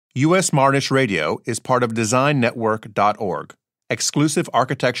USModernist Radio is part of DesignNetwork.org, exclusive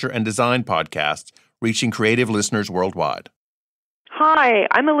architecture and design podcasts reaching creative listeners worldwide. Hi,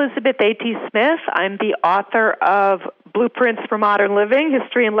 I'm Elizabeth A.T. Smith. I'm the author of Blueprints for Modern Living,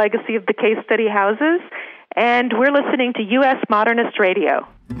 History and Legacy of the Case Study Houses, and we're listening to U.S. Modernist Radio.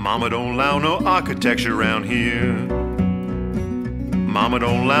 Mama don't allow no architecture around here. Mama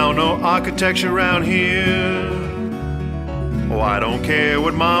don't allow no architecture around here. Oh, I don't care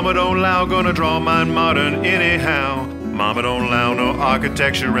what Mama don't allow, gonna draw mine modern anyhow. Mama don't allow no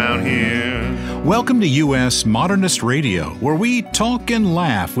architecture around here. Welcome to U.S. Modernist Radio, where we talk and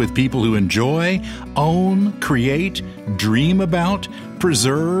laugh with people who enjoy, own, create, dream about,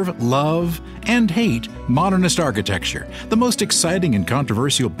 preserve, love, and hate modernist architecture, the most exciting and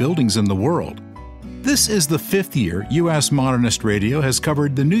controversial buildings in the world. This is the fifth year U.S. Modernist Radio has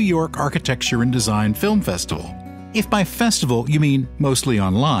covered the New York Architecture and Design Film Festival. If by festival you mean mostly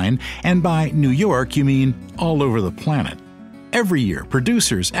online, and by New York you mean all over the planet. Every year,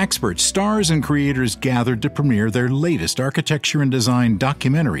 producers, experts, stars, and creators gathered to premiere their latest architecture and design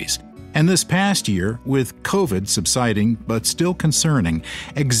documentaries. And this past year, with COVID subsiding but still concerning,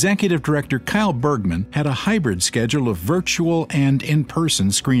 Executive Director Kyle Bergman had a hybrid schedule of virtual and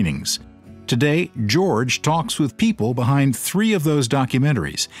in-person screenings. Today, George talks with people behind three of those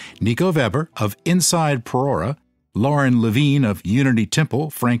documentaries: Nico Weber of Inside Prora, Lauren Levine of Unity Temple,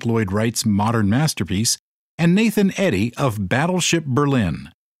 Frank Lloyd Wright's modern masterpiece, and Nathan Eddy of Battleship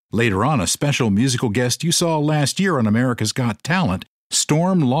Berlin. Later on, a special musical guest you saw last year on America's Got Talent,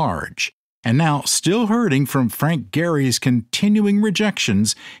 Storm Large. And now, still hurting from Frank Gehry's continuing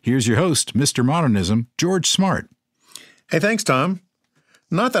rejections, here's your host, Mr. Modernism, George Smart. Hey, thanks, Tom.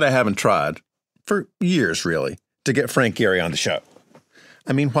 Not that I haven't tried, for years really, to get Frank Gehry on the show.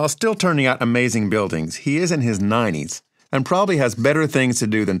 I mean, while still turning out amazing buildings, he is in his 90s and probably has better things to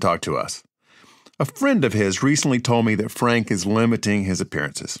do than talk to us. A friend of his recently told me that Frank is limiting his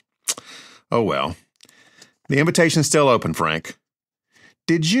appearances. Oh well. The invitation's still open, Frank.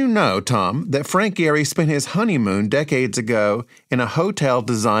 Did you know, Tom, that Frank Gehry spent his honeymoon decades ago in a hotel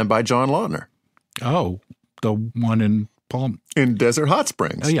designed by John Lautner? Oh, the one in Desert Hot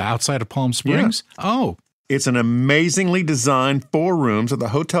Springs. Oh, yeah, outside of Palm Springs? Yeah. Oh. It's an amazingly designed 4 rooms at the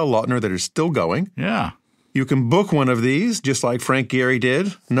Hotel Lautner that are still going. Yeah. You can book one of these, just like Frank Gehry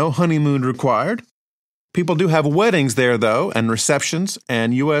did. No honeymoon required. People do have weddings there, though, and receptions,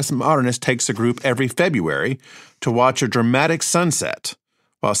 and U.S. Modernist takes a group every February to watch a dramatic sunset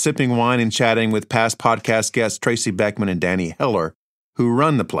while sipping wine and chatting with past podcast guests Tracy Beckman and Danny Heller, who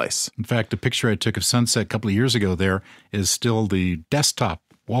run the place. In fact, a picture I took of sunset a couple of years ago there is still the desktop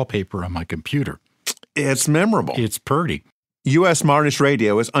wallpaper on my computer. It's memorable. It's pretty. U.S. Modernist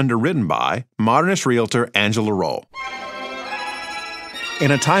Radio is underwritten by modernist realtor Angela Roll.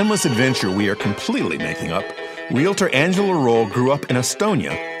 In a timeless adventure we are completely making up, realtor Angela Roll grew up in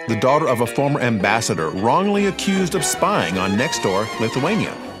Estonia, the daughter of a former ambassador wrongly accused of spying on next-door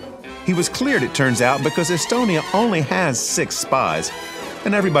Lithuania. He was cleared, it turns out, because Estonia only has 6 spies,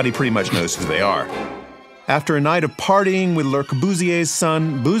 and everybody pretty much knows who they are. After a night of partying with Le Corbusier's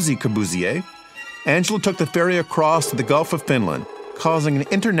son, Boozy Corbusier, Angela took the ferry across to the Gulf of Finland, causing an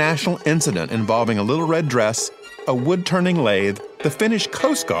international incident involving a little red dress, a wood-turning lathe, the Finnish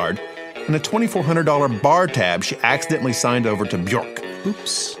Coast Guard, and a $2,400 bar tab she accidentally signed over to Björk.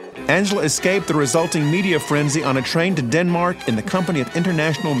 Oops. Angela escaped the resulting media frenzy on a train to Denmark in the company of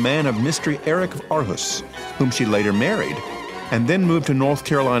international man of mystery Eric of Aarhus, whom she later married, and then moved to North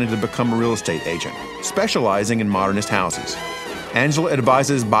Carolina to become a real estate agent, specializing in modernist houses. Angela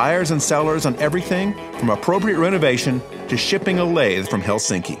advises buyers and sellers on everything from appropriate renovation to shipping a lathe from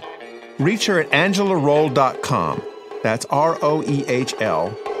Helsinki. Reach her at angelaroll.com. That's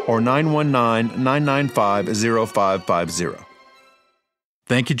ROEHL or 919-995-0550.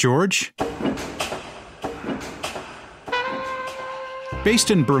 Thank you, George.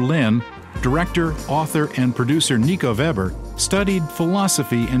 Based in Berlin, director, author, and producer Nico Weber studied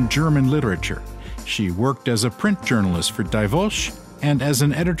philosophy and German literature. She worked as a print journalist for Die Welt and as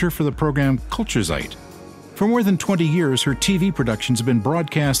an editor for the program Kulturzeit. For more than 20 years, her TV productions have been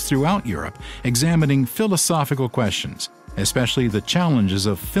broadcast throughout Europe, examining philosophical questions, especially the challenges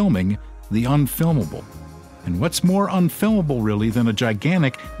of filming the unfilmable. And what's more unfilmable, really, than a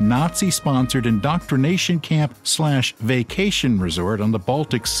gigantic Nazi-sponsored indoctrination camp/vacation resort on the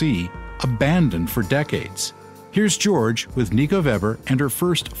Baltic Sea, abandoned for decades? Here's George with Nico Weber and her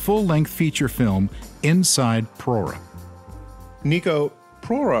first full-length feature film, Inside Prora. Nico,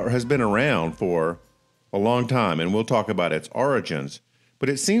 Prora has been around for a long time, and we'll talk about its origins, but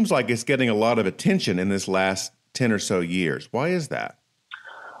it seems like it's getting a lot of attention in this last 10 or so years. Why is that?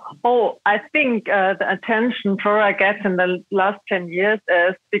 Oh, I think the attention Prora gets in the last 10 years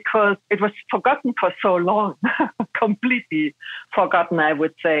is because it was forgotten for so long, completely forgotten, I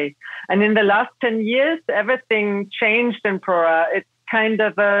would say. And in the last 10 years, everything changed in Prora. It's kind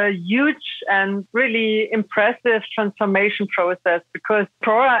of a huge and really impressive transformation process because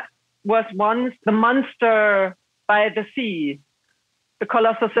Prora was once the monster by the sea, the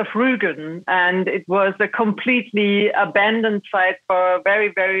Colossus of Rügen, and it was a completely abandoned site for a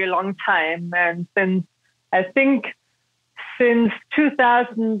very, very long time. And since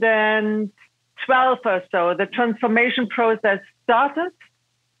 2012 or so, the transformation process started,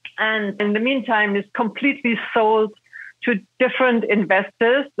 and in the meantime is completely sold to different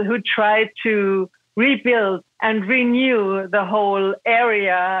investors who try to rebuild and renew the whole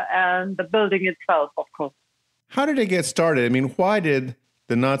area and the building itself, of course. How did it get started? I mean, why did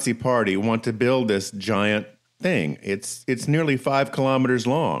the Nazi Party want to build this giant thing? It's nearly 5 kilometers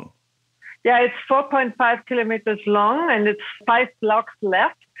long. Yeah, it's 4.5 kilometers long, and it's 5 blocks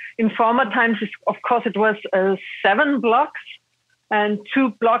left. In former times, of course, it was 7 blocks, and 2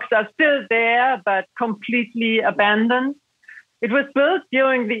 blocks are still there, but completely abandoned. It was built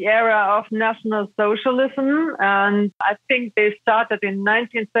during the era of National Socialism, and I think they started in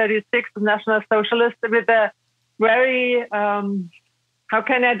 1936, the National Socialists, with a very, how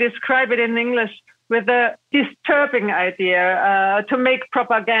can I describe it in English, with a disturbing idea to make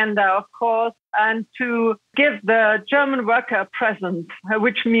propaganda, of course, and to give the German worker a present,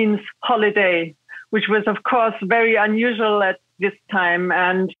 which means holiday, which was, of course, very unusual at this time.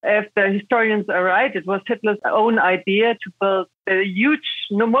 And if the historians are right, it was Hitler's own idea to build the huge,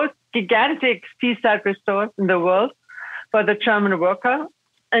 the most gigantic seaside resort in the world for the German worker.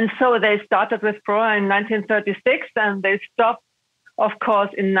 And so they started with Prora in 1936, and they stopped, of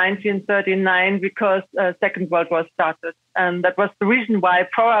course, in 1939 because Second World War started. And that was the reason why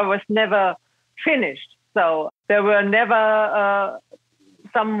Prora was never finished. So there were never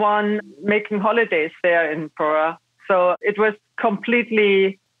someone making holidays there in Prora. So it was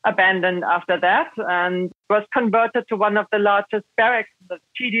completely abandoned after that and was converted to one of the largest barracks in the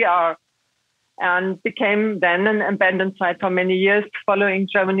GDR, and became then an abandoned site for many years following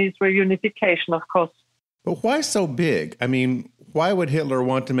Germany's reunification, of course. But why so big? I mean, why would Hitler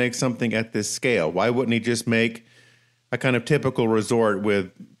want to make something at this scale? Why wouldn't he just make a kind of typical resort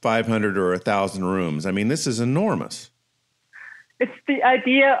with 500 or 1,000 rooms? I mean, this is enormous. It's the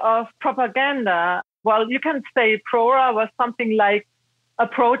idea of propaganda. Well, you can say Prora was something like a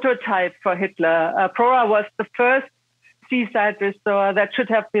prototype for Hitler. Prora was the first seaside resort that should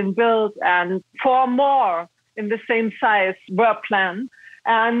have been built, and 4 more in the same size were planned.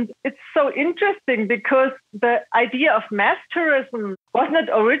 And it's so interesting because the idea of mass tourism was not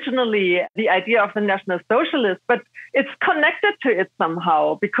originally the idea of the National Socialists, but it's connected to it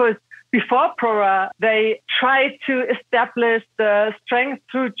somehow, because before Prora, they tried to establish the Strength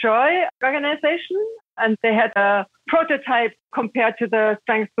Through Joy organization, and they had a prototype compared to the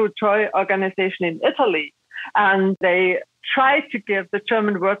Strength Through Joy organization in Italy. And they tried to give the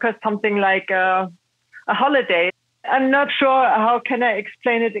German workers something like a holiday. I'm not sure how can I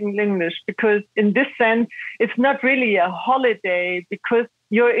explain it in English, because in this sense, it's not really a holiday, because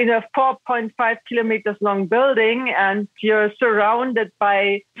you're in a 4.5 kilometers long building and you're surrounded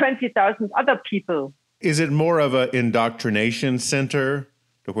by 20,000 other people. Is it more of an indoctrination center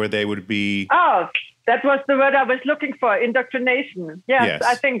to where they would be? Oh, that was the word I was looking for, indoctrination. Yes.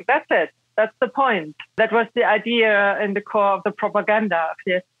 I think that's it. That's the point. That was the idea in the core of the propaganda.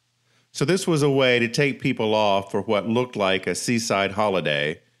 Yes. So this was a way to take people off for what looked like a seaside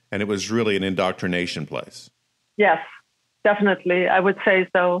holiday, and it was really an indoctrination place. Yes, definitely. I would say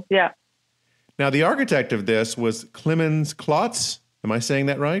so, yeah. Now, the architect of this was Clemens Klotz. Am I saying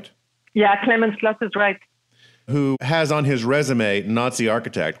that right? Yeah, Clemens Klotz is right. Who has on his resume Nazi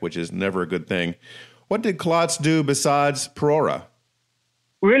architect, which is never a good thing. What did Klotz do besides Prora?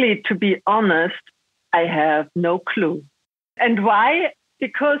 Really, to be honest, I have no clue. And why?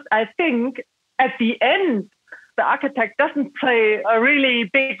 Because I think at the end, the architect doesn't play a really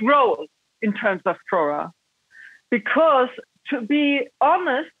big role in terms of Prora. Because to be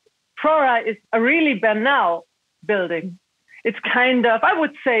honest, Prora is a really banal building. It's kind of, I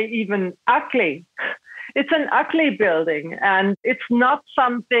would say, even ugly. It's an ugly building, and it's not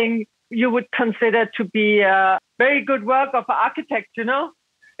something you would consider to be a very good work of an architect, you know?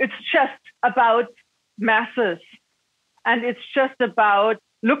 It's just about masses. And it's just about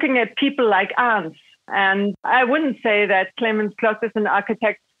looking at people like ants. And I wouldn't say that Clemens Klotz is an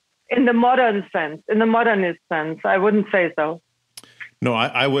architect in the modern sense, in the modernist sense. I wouldn't say so. No,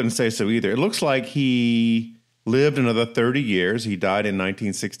 I wouldn't say so either. It looks like he lived another 30 years. He died in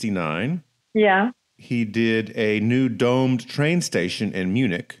 1969. Yeah. He did a new domed train station in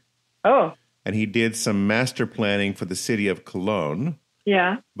Munich. Oh. And he did some master planning for the city of Cologne.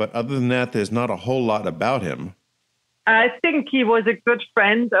 Yeah. But other than that, there's not a whole lot about him. I think he was a good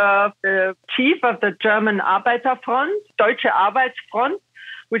friend of the chief of the German Arbeiterfront, Deutsche Arbeitsfront,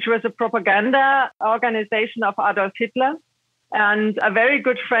 which was a propaganda organization of Adolf Hitler, and a very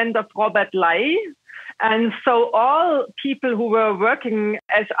good friend of Robert Ley. And so all people who were working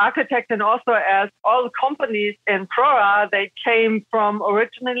as architects and also as all companies in Prora, they came from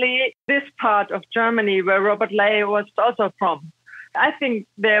originally this part of Germany where Robert Ley was also from. I think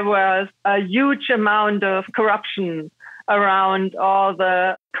there was a huge amount of corruption around all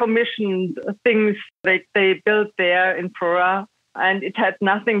the commissioned things that they built there in Prora, and it had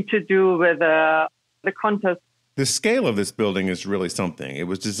nothing to do with the contest. The scale of this building is really something. It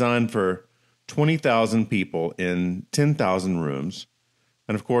was designed for 20,000 people in 10,000 rooms.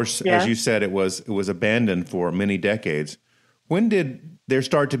 And of course, as you said, it was abandoned for many decades. When did there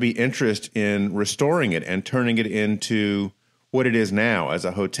start to be interest in restoring it and turning it into what it is now as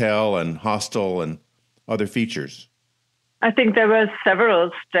a hotel and hostel and other features? I think there were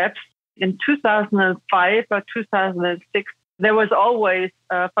several steps. In 2005 or 2006, there was always,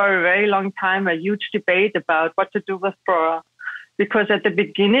 for a very long time, a huge debate about what to do with Prora. Because at the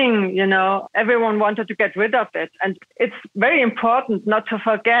beginning, everyone wanted to get rid of it. And it's very important not to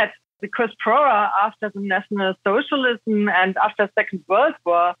forget, because Prora, after the National Socialism and after the Second World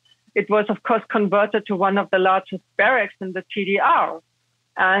War, it was, of course, converted to one of the largest barracks in the GDR.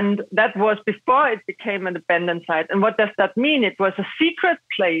 And that was before it became an abandoned site. And what does that mean? It was a secret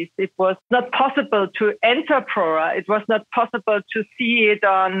place. It was not possible to enter Prora. It was not possible to see it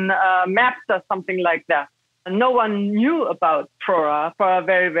on maps or something like that. And no one knew about Prora for a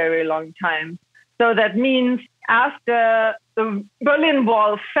very, very long time. So that means after the Berlin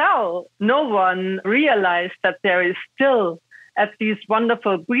Wall fell, no one realized that there is still, at this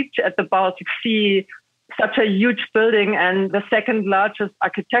wonderful beach at the Baltic Sea, such a huge building and the second largest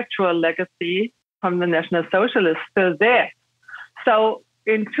architectural legacy from the National Socialists still there. So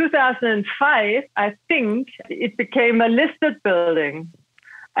in 2005, I think it became a listed building.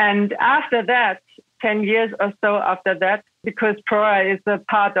 And after that, 10 years or so after that, because Prora is a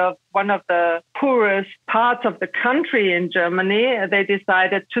part of one of the poorest parts of the country in Germany, they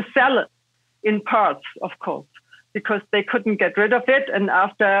decided to sell it in parts, of course, because they couldn't get rid of it. And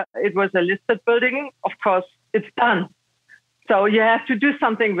after it was a listed building, of course, it's done. So you have to do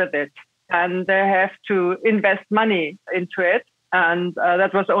something with it. And they have to invest money into it. And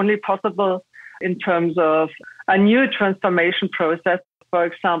that was only possible in terms of a new transformation process. For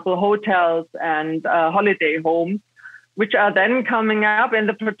example, hotels and holiday homes, which are then coming up in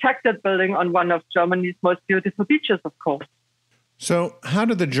the protected building on one of Germany's most beautiful beaches, of course. So how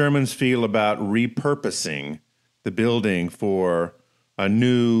do the Germans feel about repurposing the building for a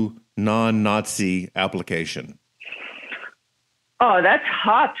new non-Nazi application? Oh, that's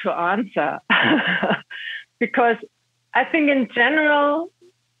hard to answer. Because I think in general,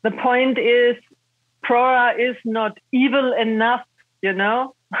 the point is Prora is not evil enough,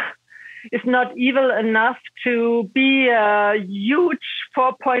 It's not evil enough to be a huge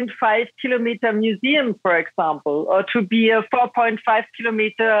 4.5 kilometer museum, for example, or to be a 4.5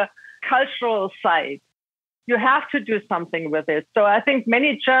 kilometer cultural site. You have to do something with it. So I think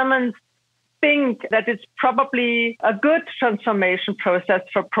many Germans think that it's probably a good transformation process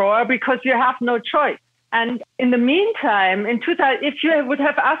for Prora because you have no choice. And in the meantime, if you would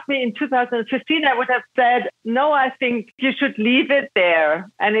have asked me in 2015, I would have said, no, I think you should leave it there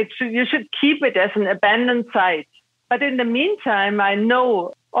and you should keep it as an abandoned site. But in the meantime, I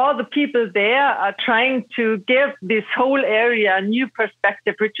know all the people there are trying to give this whole area a new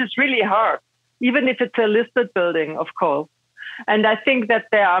perspective, which is really hard, even if it's a listed building, of course. And I think that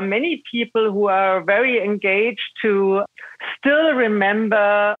there are many people who are very engaged to still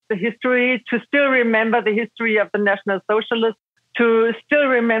remember the history, to still remember the history of the National Socialists, to still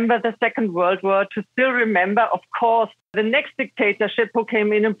remember the Second World War, to still remember, of course, the next dictatorship who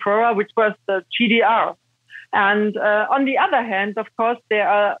came in Prora, which was the GDR. And on the other hand, of course, there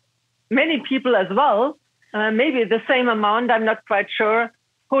are many people as well, maybe the same amount, I'm not quite sure,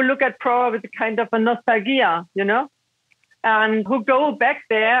 who look at Prora with a kind of a nostalgia, and who go back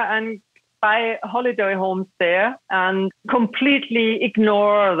there and buy holiday homes there and completely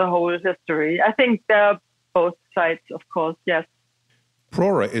ignore the whole history. I think there are both sides, of course, yes.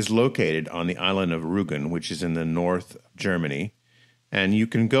 Prora is located on the island of Rügen, which is in the north of Germany, and you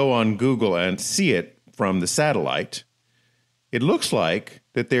can go on Google and see it from the satellite. It looks like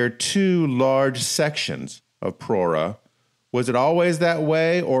that there are two large sections of Prora. Was it always that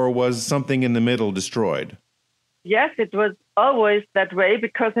way, or was something in the middle destroyed? Yes, it was always that way,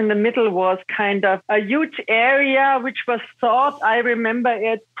 because in the middle was kind of a huge area which was thought, I remember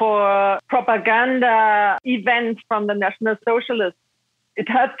it, for propaganda events from the National Socialists. It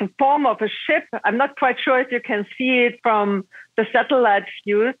had the form of a ship. I'm not quite sure if you can see it from the satellite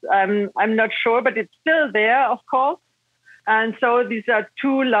views. I'm not sure, but it's still there, of course. And so these are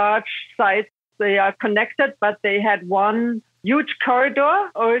two large sites. They are connected, but they had one huge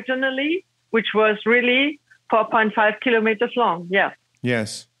corridor originally, which was really 4.5 kilometers long. Yeah.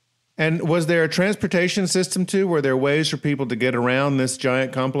 Yes. And was there a transportation system too? Were there ways for people to get around this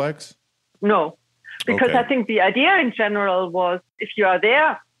giant complex? No, because Okay. I think the idea in general was, if you are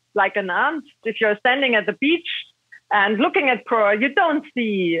there like an ant, if you're standing at the beach and looking at Prora, you don't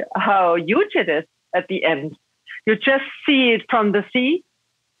see how huge it is at the end. You just see it from the sea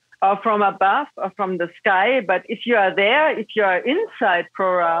or from above or from the sky. But if you are there, if you are inside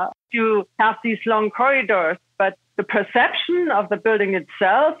Prora, you have these long corridors. But the perception of the building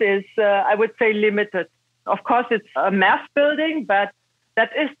itself is, I would say, limited. Of course, it's a mass building, but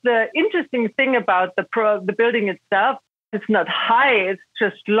that is the interesting thing about the building itself. It's not high, it's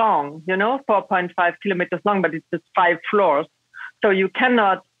just long, 4.5 kilometers long, but it's just 5 floors. So you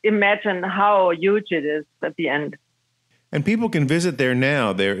cannot imagine how huge it is at the end. And people can visit there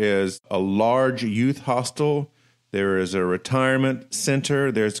now. There is a large youth hostel. There is a retirement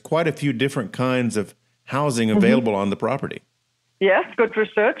center. There's quite a few different kinds of housing available on the property. Yes, good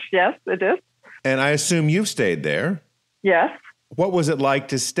research. Yes, it is. And I assume you've stayed there. Yes. What was it like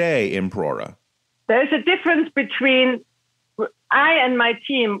to stay in Prora? There's a difference between I and my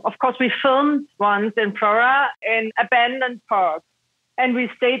team. Of course, we filmed once in Prora in abandoned park, and we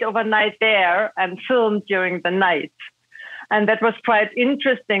stayed overnight there and filmed during the night. And that was quite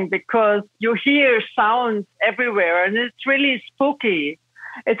interesting because you hear sounds everywhere and it's really spooky.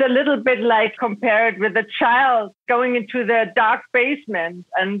 It's a little bit like compared with a child going into the dark basement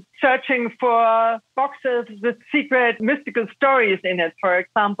and searching for boxes with secret mystical stories in it, for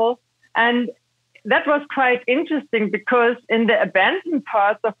example. And that was quite interesting because in the abandoned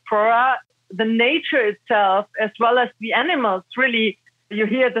parts of Prora, the nature itself, as well as the animals, really, you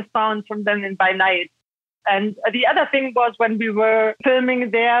hear the sounds from them by night. And the other thing was when we were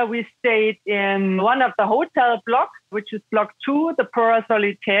filming there, we stayed in one of the hotel blocks, which is block 2, the Prora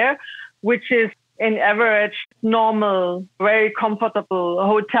Solitaire, which is in average normal, very comfortable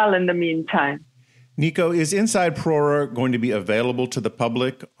hotel in the meantime. Nico, is Inside Prora going to be available to the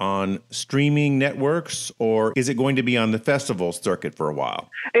public on streaming networks, or is it going to be on the festival circuit for a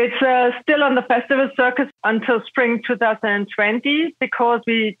while? It's still on the festival circuit until spring 2020 because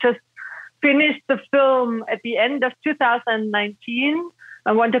we just finished the film at the end of 2019.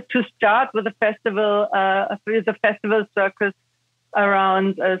 I wanted to start with the festival circus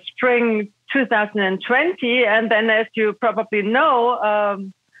around spring 2020. And then, as you probably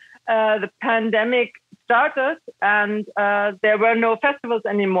know, the pandemic started and there were no festivals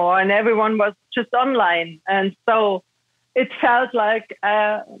anymore and everyone was just online. And so it felt like,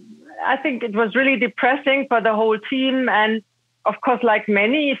 I think it was really depressing for the whole team. And of course, like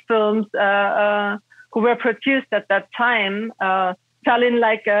many films who were produced at that time, fell in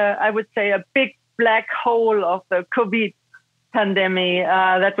like, I would say, a big black hole of the COVID pandemic.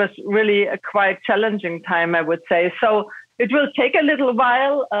 That was really a quite challenging time, I would say. So it will take a little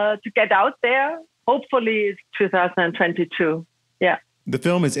while to get out there. Hopefully it's 2022. Yeah. The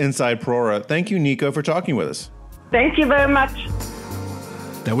film is Inside Prora. Thank you, Nico, for talking with us. Thank you very much.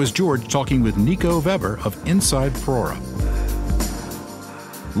 That was George talking with Nico Weber of Inside Prora.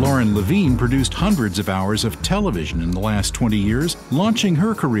 Lauren Levine produced hundreds of hours of television in the last 20 years, launching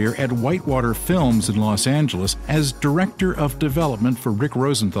her career at Whitewater Films in Los Angeles as Director of Development for Rick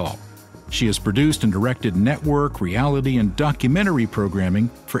Rosenthal. She has produced and directed network, reality, and documentary programming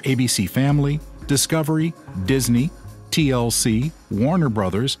for ABC Family, Discovery, Disney, TLC, Warner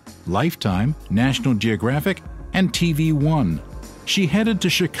Brothers, Lifetime, National Geographic, and TV One. She headed to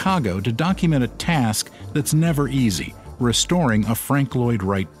Chicago to document a task that's never easy: restoring a Frank Lloyd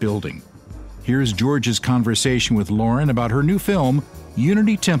Wright building. Here's George's conversation with Lauren about her new film,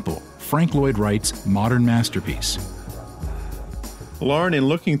 Unity Temple, Frank Lloyd Wright's modern masterpiece. Lauren, in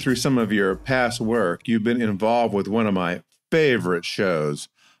looking through some of your past work, you've been involved with one of my favorite shows,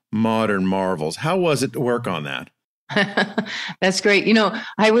 Modern Marvels. How was it to work on that? That's great.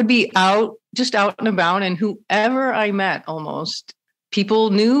 I would be out and about, and whoever I met almost,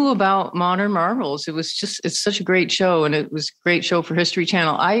 people knew about Modern Marvels. It's such a great show, and it was a great show for History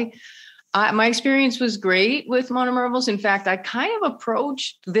Channel. My experience was great with Modern Marvels. In fact, I kind of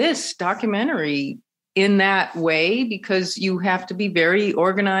approached this documentary in that way because you have to be very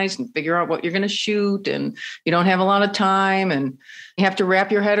organized and figure out what you're going to shoot, and you don't have a lot of time, and you have to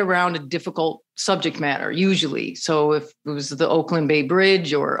wrap your head around a difficult subject matter usually. So if it was the Oakland Bay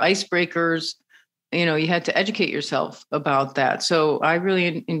Bridge or icebreakers, you had to educate yourself about that. So I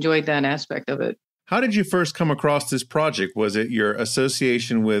really enjoyed that aspect of it. How did you first come across this project? Was it your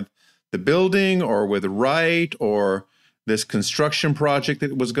association with the building or with Wright or this construction project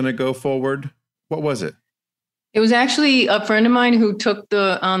that was going to go forward? What was it? It was actually a friend of mine who took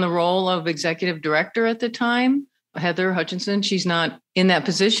on the role of executive director at the time, Heather Hutchinson. She's not in that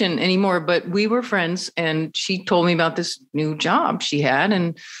position anymore, but we were friends, and she told me about this new job she had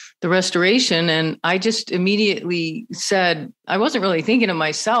and the restoration. And I just immediately said, I wasn't really thinking of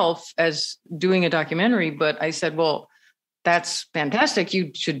myself as doing a documentary, but I said, well, that's fantastic.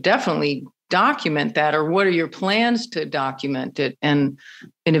 You should definitely document that. Or what are your plans to document it? And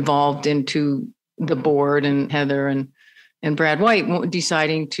it evolved into the board and Heather and Brad White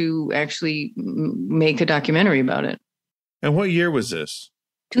deciding to actually make a documentary about it. And what year was this?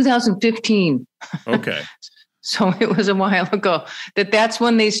 2015. Okay. So it was a while ago that's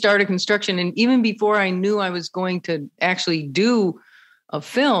when they started construction. And even before I knew I was going to actually do a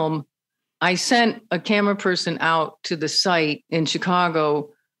film, I sent a camera person out to the site in Chicago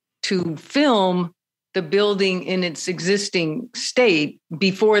to film the building in its existing state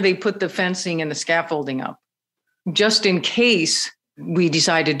before they put the fencing and the scaffolding up, just in case we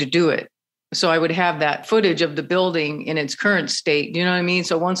decided to do it. So I would have that footage of the building in its current state. You know what I mean?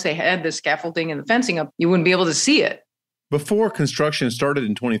 So once they had the scaffolding and the fencing up, you wouldn't be able to see it. Before construction started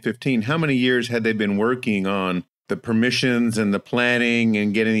in 2015, how many years had they been working on the permissions and the planning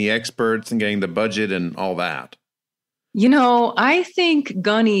and getting the experts and getting the budget and all that? I think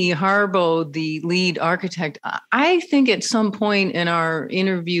Gunny Harbaugh, the lead architect, I think at some point in our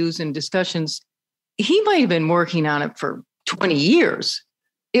interviews and discussions, he might have been working on it for 20 years.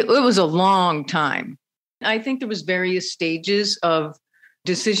 It was a long time. I think there was various stages of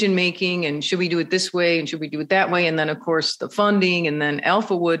decision-making and should we do it this way and should we do it that way? And then, of course, the funding, and then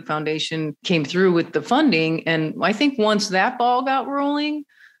Alphawood Foundation came through with the funding. And I think once that ball got rolling,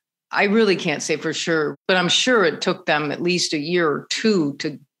 I really can't say for sure, but I'm sure it took them at least a year or two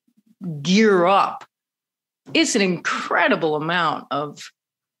to gear up. It's an incredible amount of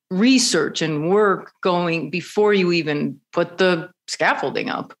research and work going before you even put the scaffolding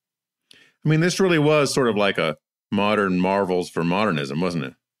up. I mean, this really was sort of like a modern Marvels for modernism, wasn't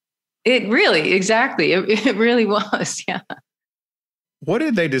it? It really, exactly. It really was, yeah. What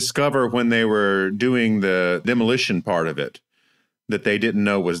did they discover when they were doing the demolition part of it that they didn't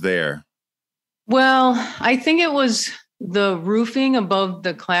know was there? Well, I think it was the roofing above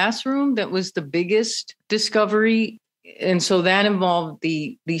the classroom that was the biggest discovery. And so that involved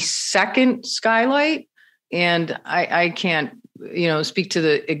the second skylight. And I can't, speak to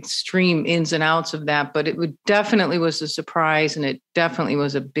the extreme ins and outs of that, but it definitely was a surprise, and it definitely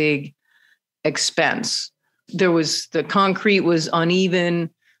was a big expense. The concrete was uneven.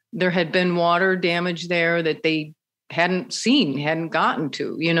 There had been water damage there that they hadn't gotten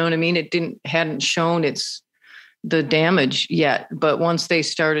to, you know what I mean? It hadn't shown the damage yet. But once they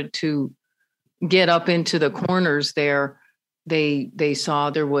started to get up into the corners there, they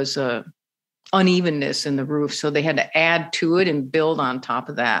saw there was a unevenness in the roof. So they had to add to it and build on top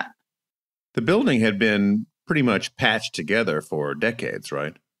of that. The building had been pretty much patched together for decades,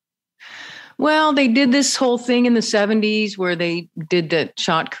 right? Well, they did this whole thing in the 70s where they did the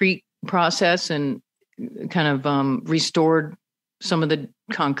shotcrete process and kind of restored some of the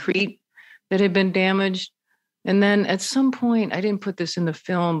concrete that had been damaged. And then at some point, I didn't put this in the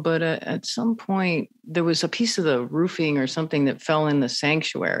film, but at some point, there was a piece of the roofing or something that fell in the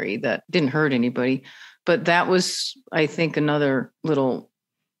sanctuary that didn't hurt anybody. But that was, I think, another little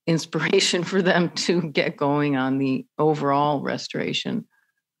inspiration for them to get going on the overall restoration.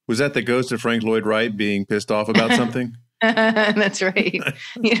 Was that the ghost of Frank Lloyd Wright being pissed off about something? That's right.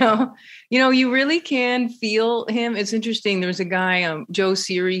 You really can feel him. It's interesting. There was a guy, Joe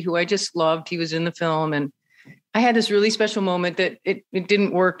Siri, who I just loved. He was in the film, and I had this really special moment that it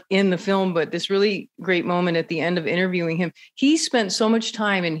didn't work in the film, but this really great moment at the end of interviewing him. He spent so much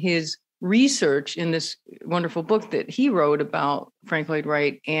time in his research in this wonderful book that he wrote about Frank Lloyd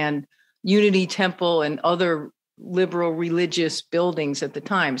Wright and Unity Temple and other liberal religious buildings at the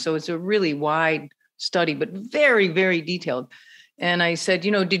time. So it's a really wide study, but very, very detailed. And I said,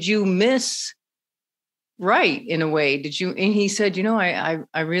 did you miss Wright in a way? Did you? And he said,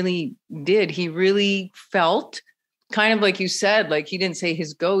 I really did. He really felt kind of like you said, like he didn't say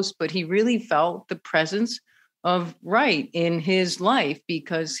his ghost, but he really felt the presence of Wright in his life,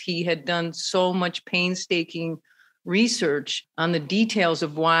 because he had done so much painstaking research on the details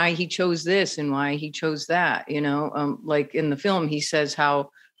of why he chose this and why he chose that. Like in the film, he says how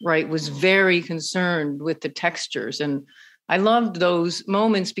Wright was very concerned with the textures. And I loved those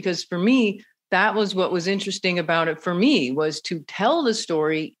moments because for me, that was what was interesting about it for me, was to tell the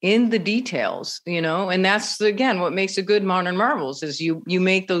story in the details, and that's, again, what makes a good modern Marvels is you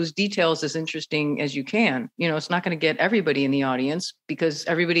make those details as interesting as you can. It's not going to get everybody in the audience because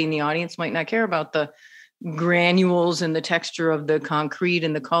everybody in the audience might not care about the granules and the texture of the concrete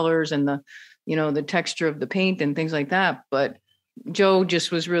and the colors and the texture of the paint and things like that. But Joe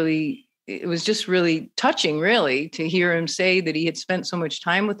it was just really touching, really, to hear him say that he had spent so much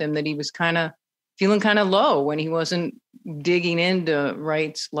time with him that he was kind of feeling kind of low when he wasn't digging into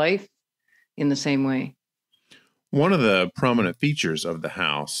Wright's life in the same way. One of the prominent features of the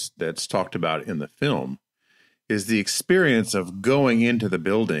house that's talked about in the film is the experience of going into the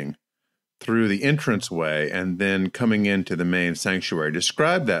building through the entranceway and then coming into the main sanctuary.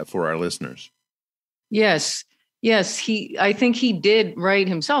 Describe that for our listeners. Yes. I think Wright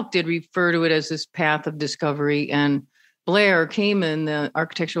himself did refer to it as this path of discovery. And Blair Kamen, the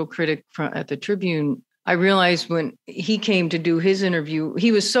architectural critic at the Tribune, I realized when he came to do his interview,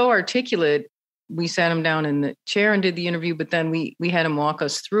 he was so articulate. We sat him down in the chair and did the interview, but then we had him walk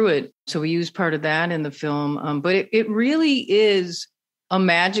us through it. So we used part of that in the film. But it really is a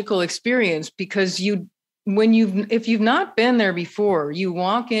magical experience because if you've not been there before, you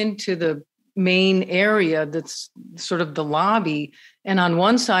walk into the main area that's sort of the lobby, and on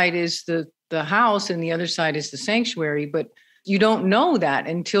one side is the house and the other side is the sanctuary, but you don't know that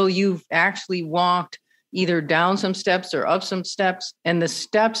until you've actually walked either down some steps or up some steps. And the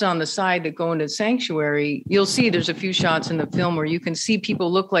steps on the side that go into the sanctuary, you'll see there's a few shots in the film where you can see people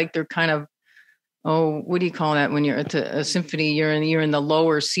look like they're kind of, what do you call that when you're at a symphony? You're in the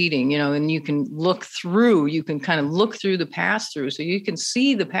lower seating, and you can kind of look through the pass-through. So you can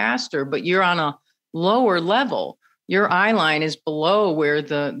see the pastor, but you're on a lower level. Your eye line is below where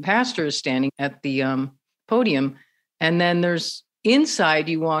the pastor is standing at the podium. And then there's inside,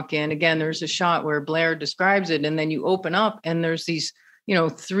 you walk in, again, there's a shot where Blair describes it, and then you open up and there's these,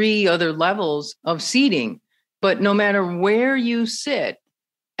 3 other levels of seating. But no matter where you sit,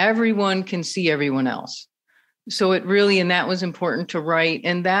 everyone can see everyone else. So it really, and that was important to Wright.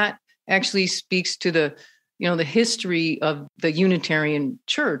 And that actually speaks to the history of the Unitarian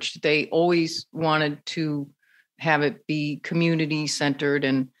Church. They always wanted to have it be community centered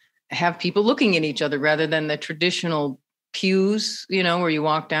and have people looking at each other rather than the traditional pews, where you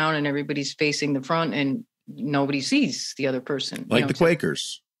walk down and everybody's facing the front and nobody sees the other person. Like the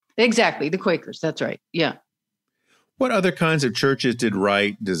Quakers. Exactly. The Quakers. That's right. Yeah. What other kinds of churches did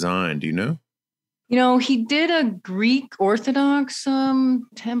Wright design? Do you know? He did a Greek Orthodox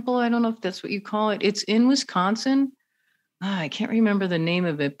temple. I don't know if that's what you call it. It's in Wisconsin. I can't remember the name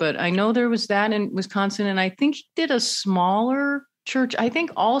of it, but I know there was that in Wisconsin. And I think he did a smaller church, I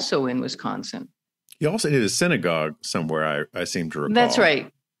think also in Wisconsin. He also did a synagogue somewhere, I seem to recall. That's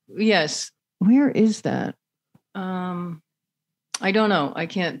right. Yes. Where is that? I don't know. I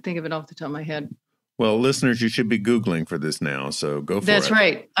can't think of it off the top of my head. Well, listeners, you should be Googling for this now, so go for it. That's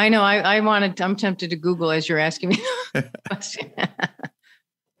right. I know. I'm tempted to Google as you're asking me the question.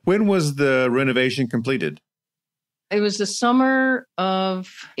 When was the renovation completed? It was the summer of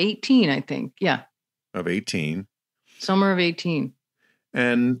 18, I think. Yeah. Of 18. Summer of 18.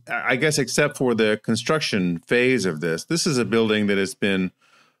 And I guess except for the construction phase of this is a building that has been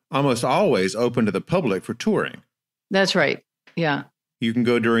almost always open to the public for touring. That's right. Yeah. You can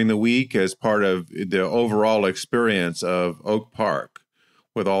go during the week as part of the overall experience of Oak Park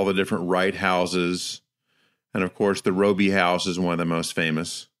with all the different Wright houses. And of course, the Roby House is one of the most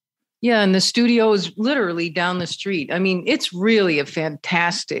famous. Yeah, and the studio is literally down the street. I mean, it's really a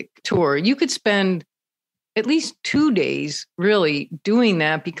fantastic tour. You could spend at least 2 days really doing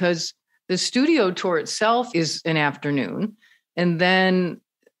that because the studio tour itself is an afternoon. And then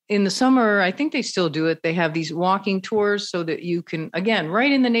in the summer, I think they still do it. They have these walking tours so that you can, again,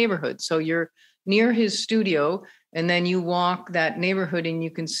 right in the neighborhood. So you're near his studio and then you walk that neighborhood and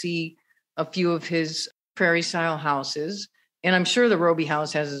you can see a few of his prairie style houses. And I'm sure the Roby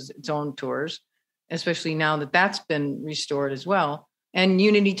House has its own tours, especially now that that's been restored as well. And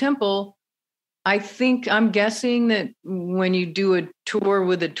Unity Temple, I'm guessing that when you do a tour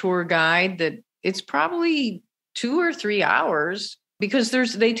with a tour guide, that it's probably 2 or 3 hours because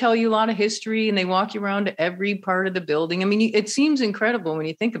they tell you a lot of history and they walk you around to every part of the building. I mean, it seems incredible when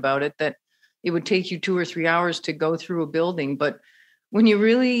you think about it, that it would take you 2 or 3 hours to go through a building. But when you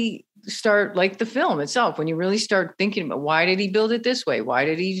really start, like the film itself, when you really start thinking about why did he build it this way? Why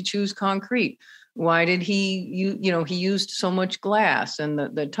did he choose concrete? Why did he used so much glass, and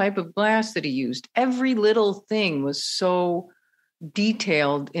the type of glass that he used? Every little thing was so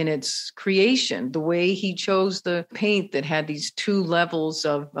detailed in its creation. The way he chose the paint that had these two levels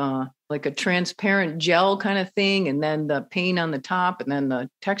of like a transparent gel kind of thing, and then the paint on the top, and then the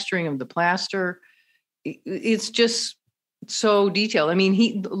texturing of the plaster. It's just so detailed. I mean,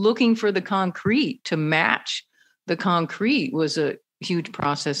 he looking for the concrete to match the concrete was a huge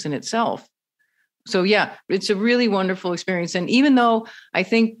process in itself. So yeah, it's a really wonderful experience. And even though I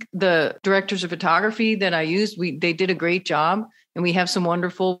think the directors of photography that I used, they did a great job, and we have some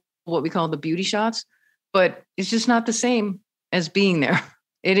wonderful, what we call the beauty shots, but it's just not the same as being there.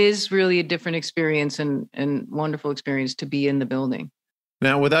 It is really a different experience and wonderful experience to be in the building.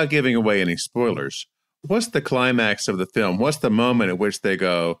 Now, without giving away any spoilers, what's the climax of the film? What's the moment at which they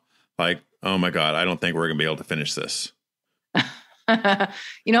go like, oh my God, I don't think we're going to be able to finish this?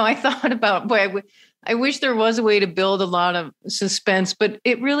 I thought about, I wish there was a way to build a lot of suspense, but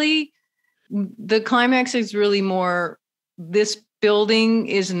the climax is really more, this building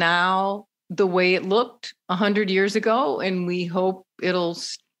is now the way it looked 100 years ago, and we hope it'll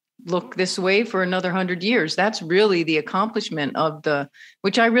look this way for another 100 years. That's really the accomplishment of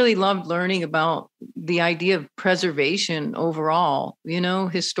which I really loved learning about, the idea of preservation overall,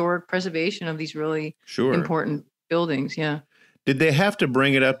 historic preservation of these really important buildings. Yeah. Did they have to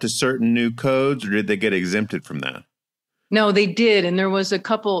bring it up to certain new codes, or did they get exempted from that? No, they did. And there was a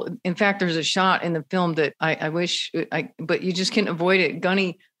couple, in fact, there's a shot in the film that I wish, but you just can't avoid it.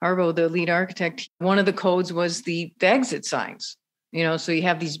 Gunny Harbo, the lead architect, one of the codes was the exit signs, so you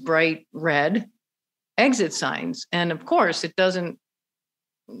have these bright red exit signs. And of course it doesn't,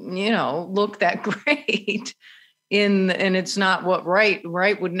 look that great and it's not what Wright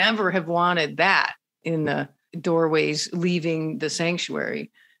would never have wanted that in the doorways leaving the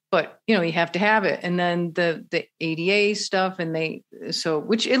sanctuary, but you have to have it. And then the ADA stuff, and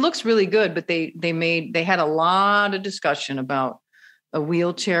which it looks really good, but they had a lot of discussion about a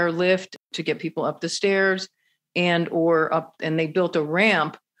wheelchair lift to get people up the stairs and they built a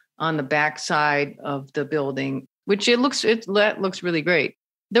ramp on the back side of the building, which that looks really great.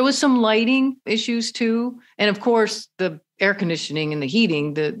 There was some lighting issues too, and of course the air conditioning and the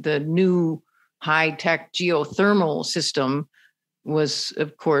heating, the new high-tech geothermal system was,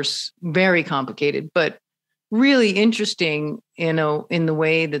 of course, very complicated, but really interesting, in the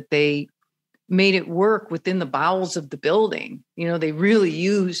way that they made it work within the bowels of the building. They really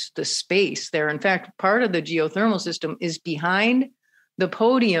used the space there. In fact, part of the geothermal system is behind the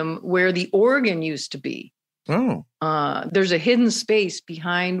podium where the organ used to be. Oh. There's a hidden space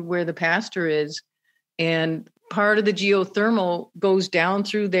behind where the pastor is, and part of the geothermal goes down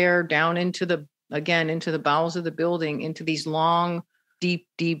through there, down into the bowels of the building, into these long, deep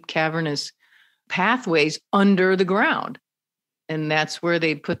cavernous pathways under the ground. And that's where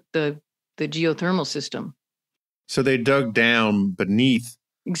they put the geothermal system. So they dug down beneath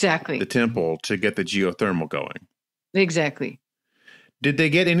the temple to get the geothermal going. Exactly. Did they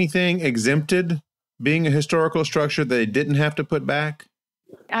get anything exempted, being a historical structure, that they didn't have to put back?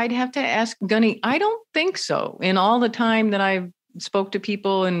 I'd have to ask Gunny. I don't think so. In all the time that I've spoke to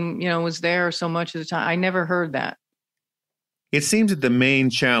people and, was there so much of the time, I never heard that. It seems that the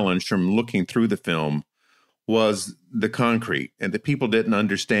main challenge from looking through the film was the concrete, and that people didn't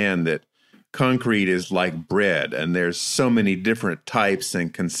understand that concrete is like bread, and there's so many different types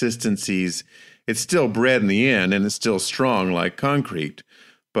and consistencies. It's still bread in the end, and it's still strong like concrete,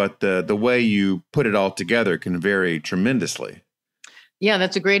 but the way you put it all together can vary tremendously. Yeah,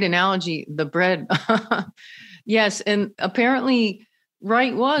 that's a great analogy, the bread. Yes, and apparently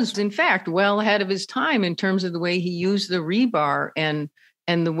Wright was, in fact, well ahead of his time in terms of the way he used the rebar and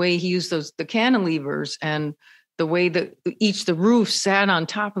the way he used the cantilevers and the way that the roofs sat on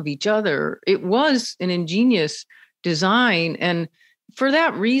top of each other. It was an ingenious design. And for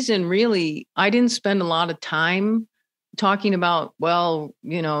that reason, really, I didn't spend a lot of time talking about,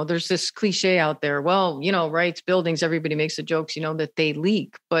 there's this cliche out there. Wright's buildings, everybody makes the jokes, that they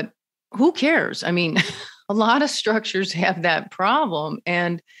leak, but who cares? I mean, a lot of structures have that problem.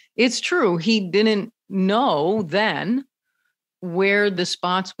 And it's true. He didn't know then where the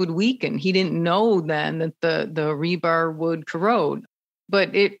spots would weaken. He didn't know then that the rebar would corrode.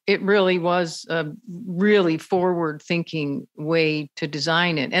 But it really was a really forward-thinking way to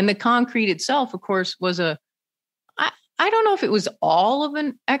design it. And the concrete itself, of course, was I don't know if it was all of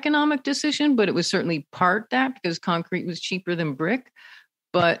an economic decision, but it was certainly part that, because concrete was cheaper than brick.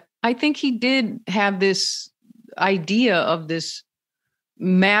 But I think he did have this idea of this,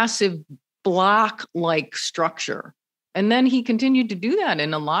 massive block-like structure. And then he continued to do that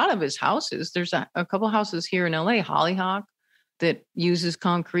in a lot of his houses. There's a couple houses here in LA, Hollyhock, that uses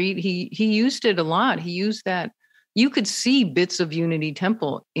concrete. He used it a lot. He used that. You could see bits of Unity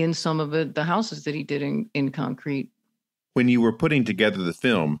Temple in some of the houses that he did in concrete. When you were putting together the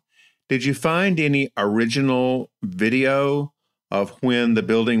film, did you find any original video of when the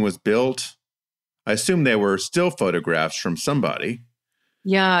building was built? I assume they were still photographs from somebody.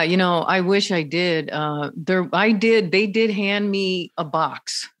 Yeah, I wish I did. They did hand me a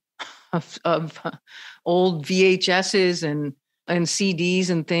box of old VHSs and CDs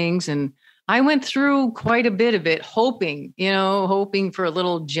and things. And I went through quite a bit of it, hoping for a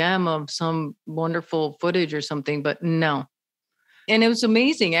little gem of some wonderful footage or something, but no. And it was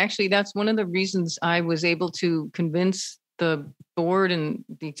amazing. Actually, that's one of the reasons I was able to convince the board and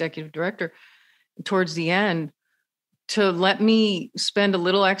the executive director towards the end to let me spend a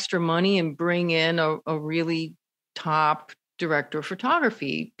little extra money and bring in a really top director of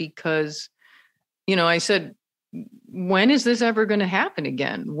photography, because, I said, when is this ever going to happen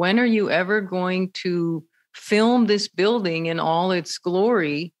again? When are you ever going to film this building in all its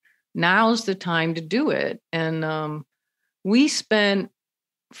glory? Now's the time to do it. And we spent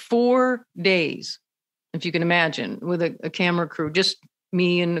 4 days, if you can imagine, with a camera crew, just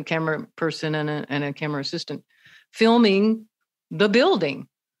me and a camera person and a camera assistant, filming the building,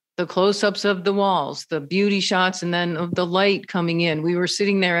 the close-ups of the walls, the beauty shots, and then of the light coming in. We were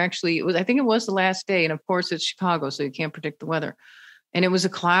sitting there, actually, I think it was the last day. And of course it's Chicago, so you can't predict the weather. And it was a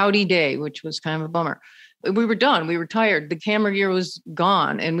cloudy day, which was kind of a bummer. We were done. We were tired. The camera gear was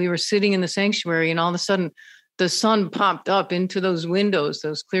gone. And we were sitting in the sanctuary, and all of a sudden the sun popped up into those windows,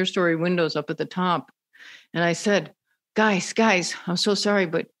 those clear story windows up at the top. And I said, guys, I'm so sorry,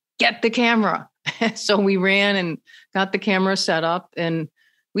 but get the camera. So we ran and got the camera set up, and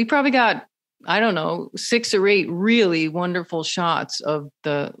we probably got, 6 or 8 really wonderful shots of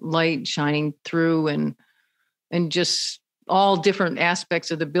the light shining through and just all different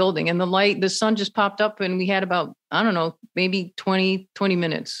aspects of the building. And the sun just popped up, and we had about, maybe 20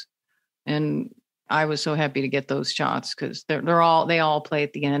 minutes. And I was so happy to get those shots, because they all play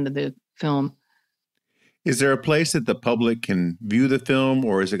at the end of the film. Is there a place that the public can view the film,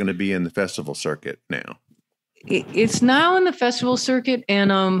 or is it going to be in the festival circuit now? It's now in the festival circuit,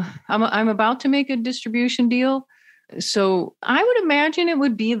 and I'm about to make a distribution deal. So I would imagine it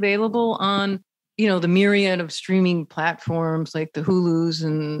would be available on, the myriad of streaming platforms like the Hulus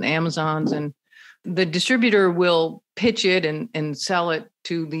and Amazons, and the distributor will pitch it and sell it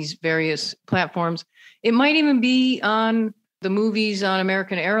to these various platforms. It might even be on the movies on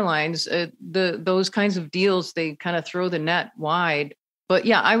American Airlines. Those kinds of deals, they kind of throw the net wide. But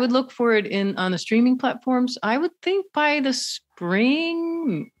yeah, I would look for it on the streaming platforms. I would think by the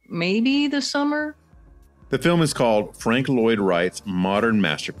spring, maybe the summer. The film is called Frank Lloyd Wright's modern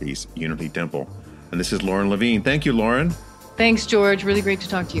masterpiece, Unity Temple. And this is Lauren Levine. Thank you, Lauren. Thanks, George. Really great to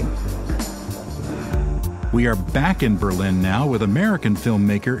talk to you. We are back in Berlin now with American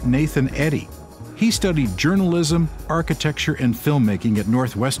filmmaker Nathan Eddy. He studied journalism, architecture, and filmmaking at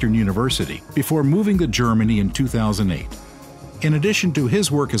Northwestern University before moving to Germany in 2008. In addition to his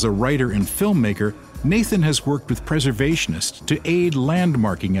work as a writer and filmmaker, Nathan has worked with preservationists to aid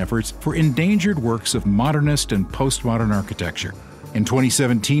landmarking efforts for endangered works of modernist and postmodern architecture. In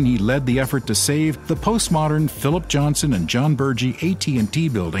 2017, he led the effort to save the postmodern Philip Johnson and John Burgee AT&T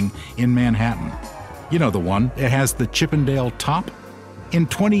building in Manhattan. You know the one, it has the Chippendale top. In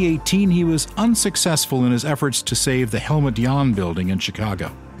 2018, he was unsuccessful in his efforts to save the Helmut Jahn building in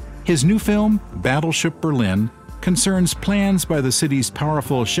Chicago. His new film, Battleship Berlin, concerns plans by the city's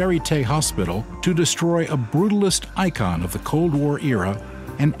powerful Charité Hospital to destroy a brutalist icon of the Cold War era,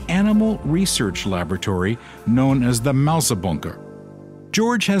 an animal research laboratory known as the Mausebunker.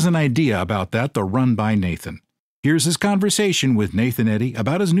 George has an idea about that to run by Nathan. Here's his conversation with Nathan Eddy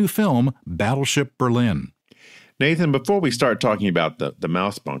about his new film, Battleship Berlin. Nathan, before we start talking about the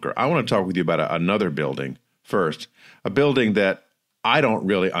Mausebunker, I want to talk with you about another building first, a building that I don't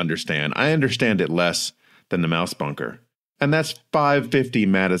really understand. I understand it less than the Mausebunker, and that's 550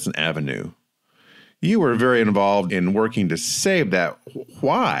 Madison Avenue. You were very involved in working to save that.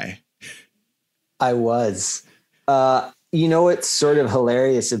 Why? I was. What's sort of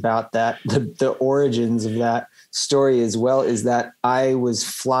hilarious about that, the origins of that story as well, is that I was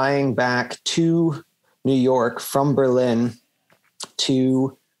flying back to New York from Berlin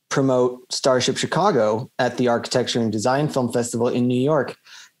to promote Starship Chicago at the Architecture and Design Film Festival in New York.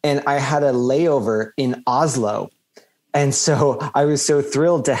 And I had a layover in Oslo. And so I was so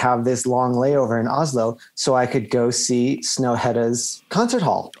thrilled to have this long layover in Oslo so I could go see Snow Hedda's concert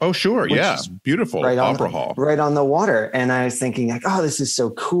hall. Oh, sure. Yeah. Beautiful opera hall. Right on the water. And I was thinking like, oh, this is so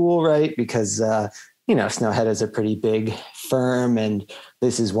cool, right? Because, Snow Hedda's a pretty big firm and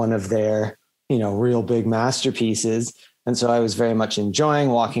this is one of their, real big masterpieces. And so I was very much enjoying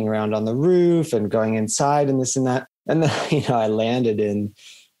walking around on the roof and going inside and this and that. And then, I landed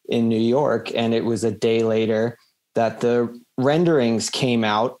in New York, and it was a day later that the renderings came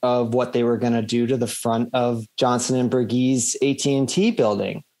out of what they were going to do to the front of Johnson & Bergey's AT&T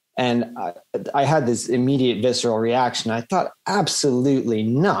building. And I had this immediate visceral reaction. I thought, absolutely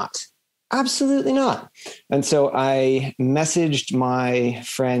not. Absolutely not. And so I messaged my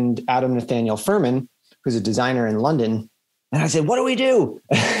friend, Adam Nathaniel Furman, who's a designer in London. And I said, what do we do?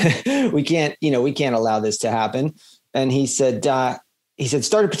 we can't allow this to happen. And he said,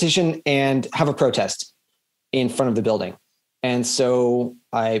 start a petition and have a protest in front of the building. And so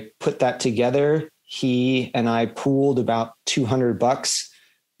I put that together. He and I pooled about $200,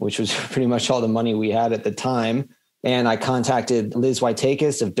 which was pretty much all the money we had at the time. And I contacted Liz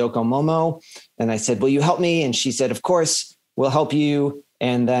Waitakis of Docomomo. And I said, will you help me? And she said, of course, we'll help you.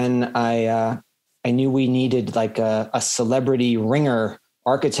 And then I knew we needed like a celebrity ringer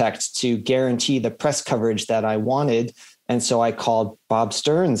architect to guarantee the press coverage that I wanted. And so I called Bob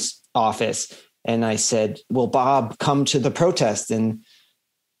Stern's office and I said, will Bob come to the protest? And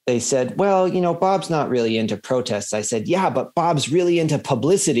they said, well, Bob's not really into protests. I said, yeah, but Bob's really into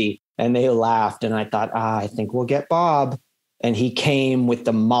publicity. And they laughed. And I thought, I think we'll get Bob. And he came with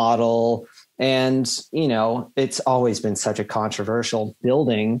the model. And, it's always been such a controversial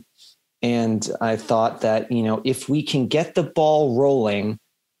building. And I thought that, if we can get the ball rolling,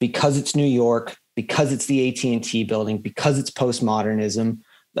 because it's New York, because it's the AT&T building, because it's postmodernism,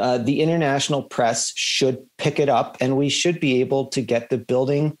 the international press should pick it up and we should be able to get the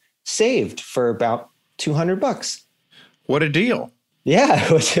building saved for about $200. What a deal.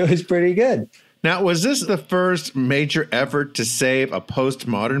 Yeah, it was pretty good. Now, was this the first major effort to save a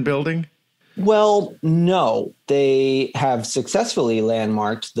postmodern building? Well, no. They have successfully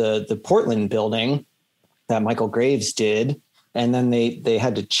landmarked the Portland building that Michael Graves did. And then they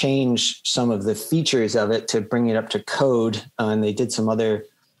had to change some of the features of it to bring it up to code. And they did some other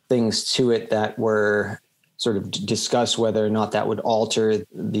things to it that were sort of discuss whether or not that would alter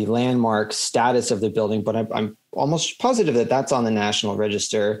the landmark status of the building. But I'm almost positive that that's on the National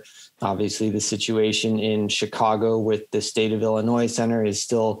Register. Obviously, the situation in Chicago with the State of Illinois Center is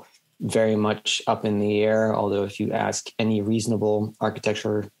still very much up in the air. Although if you ask any reasonable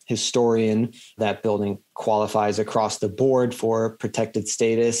architecture historian, that building qualifies across the board for protected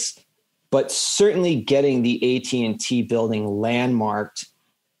status. But certainly getting the AT&T building landmarked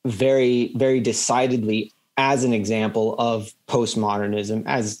very, very decidedly as an example of postmodernism,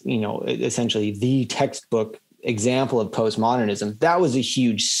 as, essentially the textbook example of postmodernism, that was a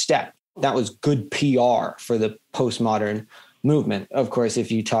huge step. That was good PR for the postmodern movement. Of course,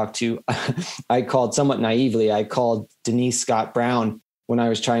 if you talk to, I called Denise Scott Brown when I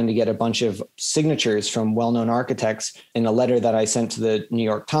was trying to get a bunch of signatures from well-known architects in a letter that I sent to the New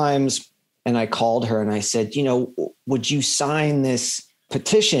York Times. And I called her and I said, would you sign this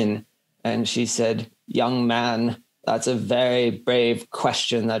petition? And she said, young man, that's a very brave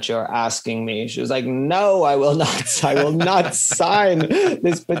question that you're asking me. She was like, no, I will not. I will not sign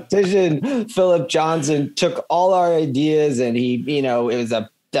this petition. Philip Johnson took all our ideas and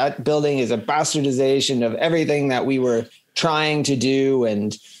that building is a bastardization of everything that we were trying to do.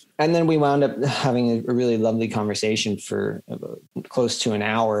 And then we wound up having a really lovely conversation for close to an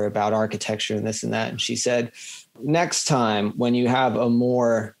hour about architecture and this and that. And she said, next time when you have a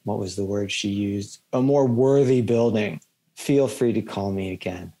more, what was the word she used? A more worthy building, feel free to call me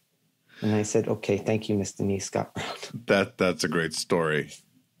again. And I said, okay, thank you, Miss Denise Scott Brown. That's a great story.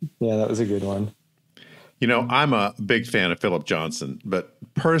 Yeah, that was a good one. I'm a big fan of Philip Johnson, but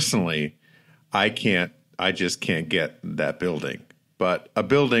personally, I just can't get that building. But a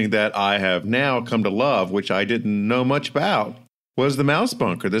building that I have now come to love, which I didn't know much about, was the Mouse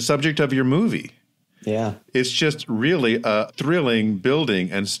Bunker, the subject of your movie. Yeah. It's just really a thrilling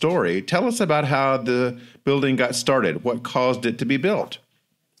building and story. Tell us about how the building got started. What caused it to be built?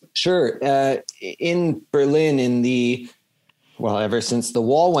 Sure. In Berlin, ever since the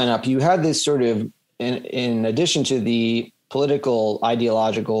wall went up, you had this sort of, in addition to the political,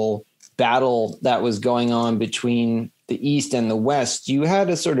 ideological battle that was going on between the East and the West, you had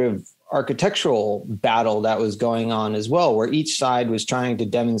a sort of architectural battle that was going on as well, where each side was trying to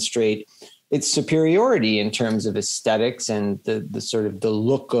demonstrate its superiority in terms of aesthetics and the sort of the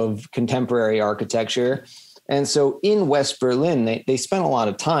look of contemporary architecture. And so in West Berlin, they spent a lot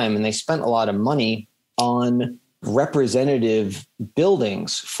of time and they spent a lot of money on representative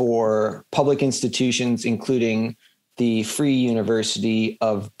buildings for public institutions, including the Free University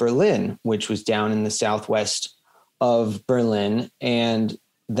of Berlin, which was down in the southwest of Berlin. And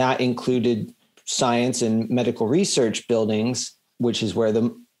that included science and medical research buildings, which is where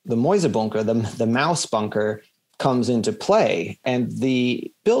the Mäusebunker, the mouse bunker, comes into play. And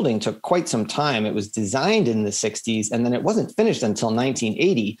the building took quite some time. It was designed in the 60s, and then it wasn't finished until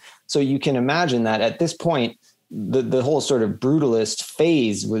 1980. So you can imagine that at this point, the whole sort of brutalist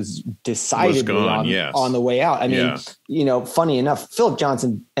phase was decidedly on the way out. I mean, funny enough, Philip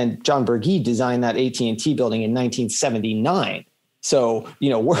Johnson and John Berge designed that AT&T building in 1979. So,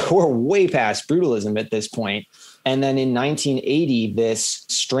 we're way past brutalism at this point. And then in 1980, this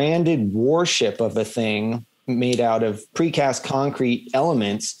stranded warship of a thing made out of precast concrete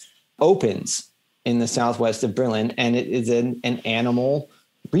elements opens in the southwest of Berlin. And it is an animal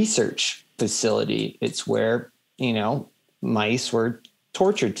research facility. It's where, mice were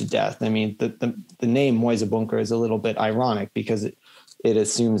tortured to death. I mean, the name Mäusebunker is a little bit ironic because it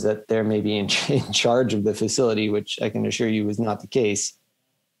assumes that they're maybe in charge of the facility, which I can assure you was not the case.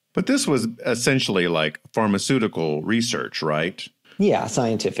 But this was essentially like pharmaceutical research, right? Yeah,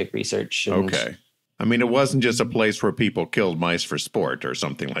 scientific research. Okay. I mean, it wasn't just a place where people killed mice for sport or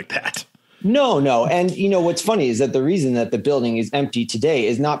something like that. No. And what's funny is that the reason that the building is empty today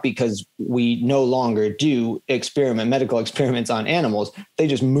is not because we no longer do medical experiments on animals. They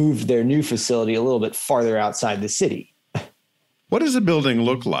just moved their new facility a little bit farther outside the city. What does the building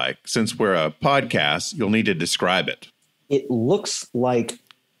look like? Since we're a podcast, you'll need to describe it. It looks like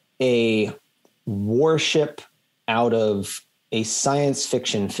a warship out of a science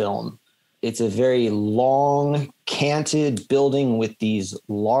fiction film. It's a very long, canted building with these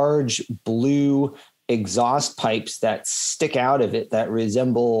large blue exhaust pipes that stick out of it that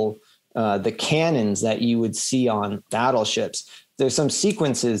resemble the cannons that you would see on battleships. There's some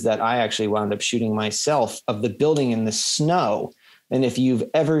sequences that I actually wound up shooting myself of the building in the snow. And if you've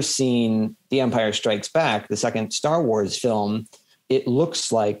ever seen The Empire Strikes Back, the second Star Wars film, it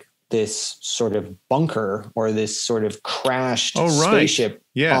looks like this sort of bunker or this sort of crashed spaceship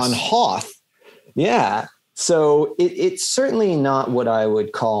on Hoth. Yeah. So it's certainly not what I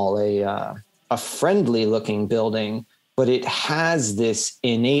would call a friendly looking building, but it has this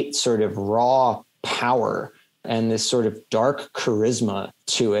innate sort of raw power and this sort of dark charisma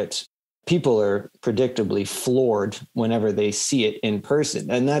to it. People are predictably floored whenever they see it in person.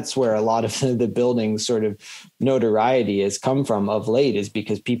 And that's where a lot of the building's sort of notoriety has come from of late, is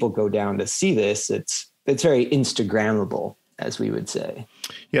because people go down to see this. It's very Instagrammable, as we would say.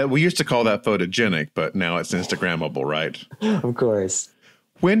 Yeah, we used to call that photogenic, but now it's Instagrammable, right? Of course.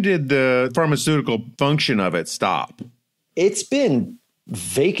 When did the pharmaceutical function of it stop? It's been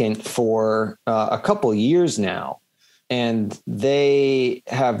vacant for a couple years now. And they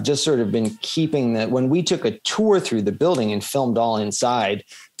have just sort of been keeping that. When we took a tour through the building and filmed all inside,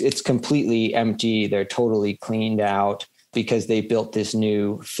 it's completely empty. They're totally cleaned out because they built this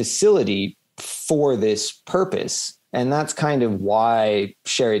new facility for this purpose. And that's kind of why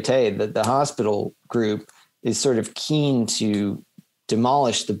Charité, the hospital group, is sort of keen to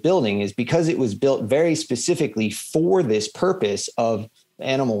demolish the building, is because it was built very specifically for this purpose of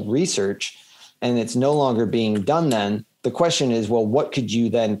animal research. And it's no longer being done then. The question is, well, what could you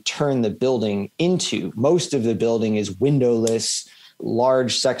then turn the building into? Most of the building is windowless.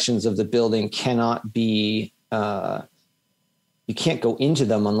 Large sections of the building cannot be, you can't go into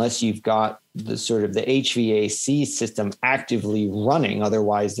them unless you've got the sort of the HVAC system actively running.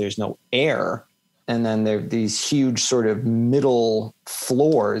 Otherwise, there's no air. And then there are these huge sort of middle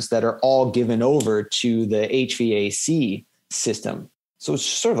floors that are all given over to the HVAC system. So it's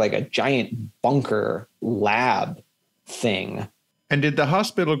sort of like a giant bunker lab thing. And did the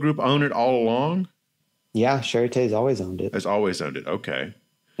hospital group own it all along? Yeah, Charité's always owned it. Has always owned it. Okay.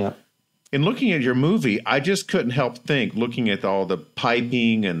 Yeah. In looking at your movie, I just couldn't help think, looking at all the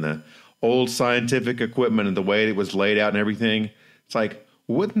piping and the old scientific equipment and the way it was laid out and everything, it's like,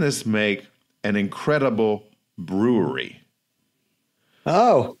 wouldn't this make an incredible brewery?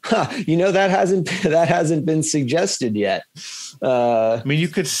 Oh, that hasn't been suggested yet. I mean, you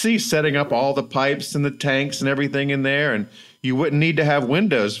could see setting up all the pipes and the tanks and everything in there, and you wouldn't need to have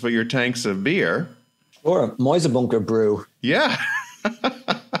windows for your tanks of beer. Or a Mäusebunker brew. Yeah.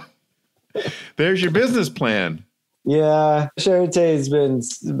 There's your business plan. Yeah, Charité has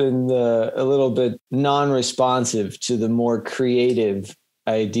been a little bit non-responsive to the more creative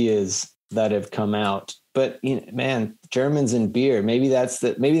ideas that have come out. But man, Germans and beer, maybe that's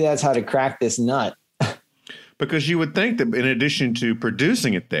how to crack this nut. Because you would think that in addition to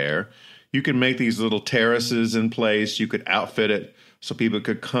producing it there, you could make these little terraces in place. You could outfit it so people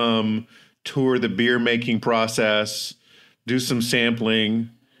could come, tour the beer making process, do some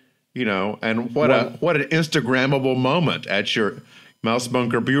sampling, you know, and what an Instagrammable moment at your Mouse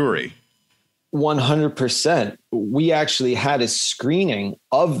Bunker Brewery. 100%. We actually had a screening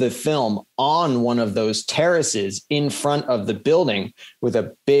of the film on one of those terraces in front of the building with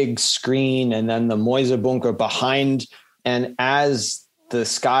a big screen and then the Mäusebunker behind. And as the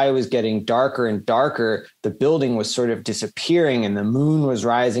sky was getting darker and darker, the building was sort of disappearing and the moon was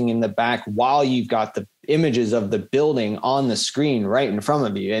rising in the back while you've got the images of the building on the screen right in front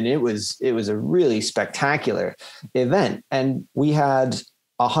of you. And it was a really spectacular event. And we had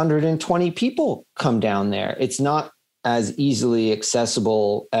 120 people come down there. It's not as easily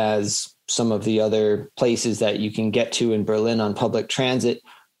accessible as some of the other places that you can get to in Berlin on public transit.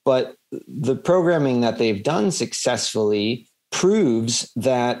 But the programming that they've done successfully proves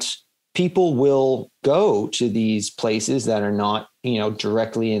that people will go to these places that are not, you know,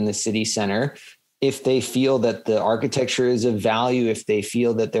 directly in the city center if they feel that the architecture is of value, if they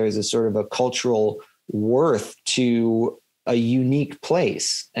feel that there's a sort of a cultural worth to a unique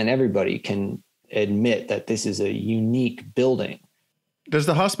place, and everybody can admit that this is a unique building. Does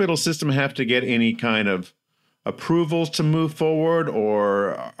the hospital system have to get any kind of approvals to move forward,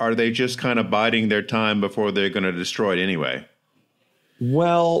 or are they just kind of biding their time before they're going to destroy it anyway?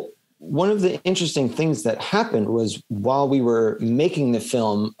 Well, one of the interesting things that happened was while we were making the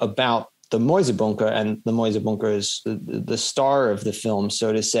film about the Mäusebunker, and the Mäusebunker is the star of the film,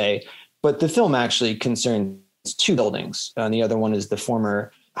 so to say, but the film actually concerns two buildings. And the other one is the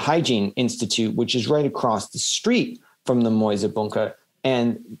former Hygiene Institute, which is right across the street from the Mäusebunker.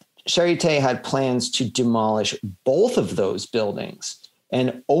 And Charité had plans to demolish both of those buildings.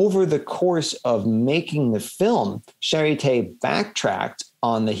 And over the course of making the film, Charité backtracked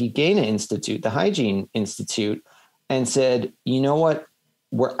on the Hygiene Institute, the Hygiene Institute, and said, you know what?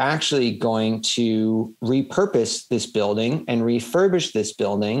 We're actually going to repurpose this building and refurbish this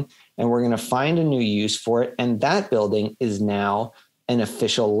building, and we're going to find a new use for it. And that building is now an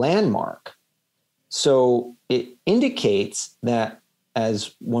official landmark. So it indicates that,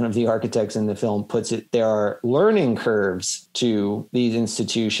 as one of the architects in the film puts it, there are learning curves to these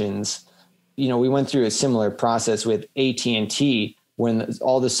institutions. You know, we went through a similar process with AT&T when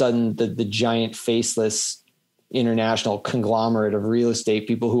all of a sudden the giant faceless international conglomerate of real estate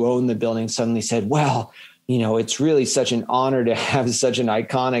people who own the building suddenly said, well, you know, it's really such an honor to have such an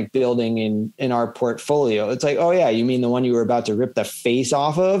iconic building in our portfolio. It's like, oh yeah, you mean the one you were about to rip the face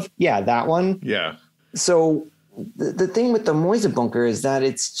off of? Yeah, that one. Yeah. So the thing with the Mäusebunker is that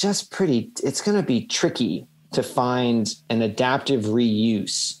it's going to be tricky to find an adaptive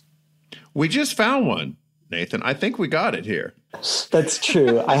reuse. We just found one, Nathan. I think we got it here. That's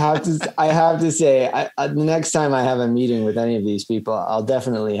true. I have to say, the next time I have a meeting with any of these people, I'll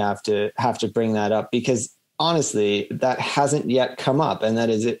definitely have to bring that up, because honestly, that hasn't yet come up, and that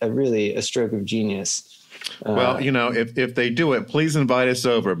is really a stroke of genius. Well, you know, if they do it, please invite us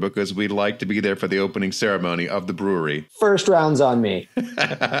over, because we'd like to be there for the opening ceremony of the brewery. First round's on me.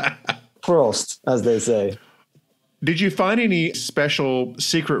 Prost, as they say. Did you find any special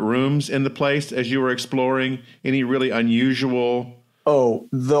secret rooms in the place as you were exploring? Any really unusual? Oh,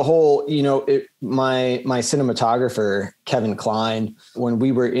 the whole, you know, my cinematographer, Kevin Klein, when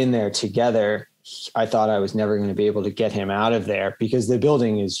we were in there together, I thought I was never going to be able to get him out of there, because the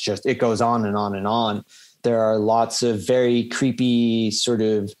building is just, it goes on and on and on. There are lots of very creepy sort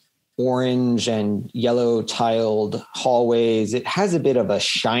of orange and yellow tiled hallways. It has a bit of a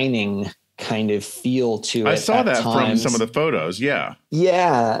Shining kind of feel to it. I saw that times. From some of the photos. Yeah.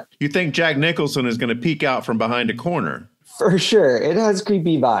 Yeah. You think Jack Nicholson is going to peek out from behind a corner. For sure. It has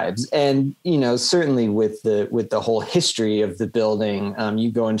creepy vibes. And, you know, certainly with the whole history of the building,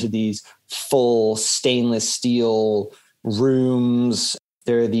 you go into these full stainless steel rooms.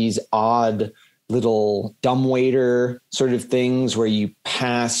 There are these odd little dumbwaiter sort of things where you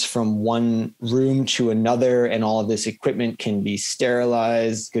pass from one room to another, and all of this equipment can be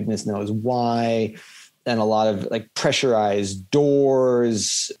sterilized, goodness knows why, and a lot of like pressurized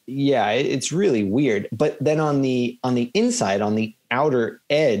doors. Yeah, it's really weird. But then on the inside, on the outer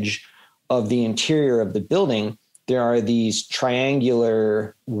edge of the interior of the building, there are these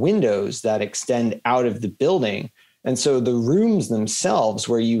triangular windows that extend out of the building. And so the rooms themselves,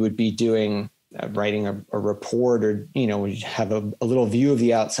 where you would be doing writing a report, or, you know, have a little view of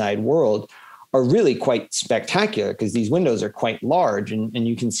the outside world, are really quite spectacular, because these windows are quite large, and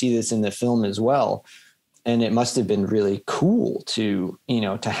you can see this in the film as well. And it must have been really cool to,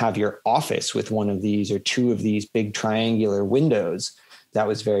 to have your office with one of these or two of these big triangular windows. That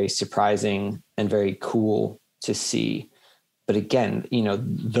was very surprising and very cool to see. But again,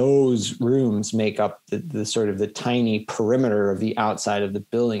 those rooms make up the sort of the tiny perimeter of the outside of the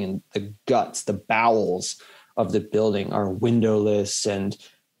building, and the guts, the bowels of the building are windowless, and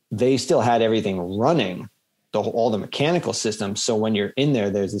they still had everything running, all the mechanical systems. So when you're in there,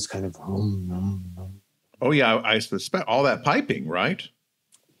 there's this kind of oh yeah, I suspect all that piping, right?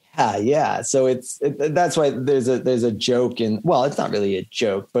 Yeah. So that's why there's a joke well, it's not really a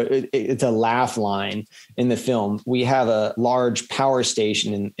joke, but it's a laugh line in the film. We have a large power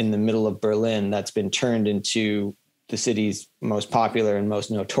station in the middle of Berlin that's been turned into the city's most popular and most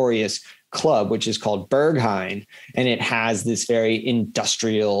notorious club, which is called Berghain. And it has this very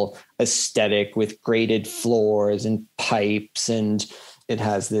industrial aesthetic with grated floors and pipes. And it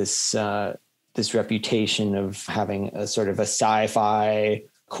has this reputation of having a sort of a sci-fi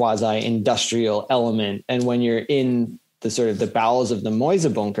quasi-industrial element. And when you're in the sort of the bowels of the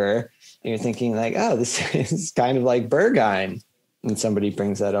Mäusebunker, you're thinking like, oh, this is kind of like Berghain. And somebody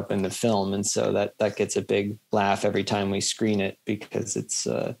brings that up in the film. And so that gets a big laugh every time we screen it, because it's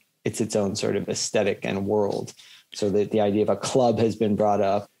its own sort of aesthetic and world. So that the idea of a club has been brought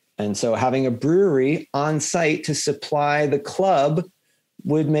up. And so having a brewery on site to supply the club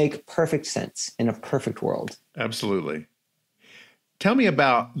would make perfect sense in a perfect world. Absolutely. Tell me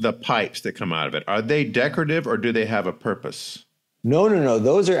about the pipes that come out of it. Are they decorative or do they have a purpose? No.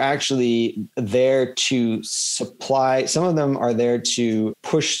 Those are actually there to supply. Some of them are there to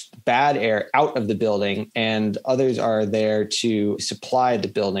push bad air out of the building, and others are there to supply the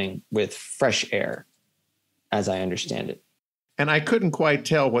building with fresh air, as I understand it. And I couldn't quite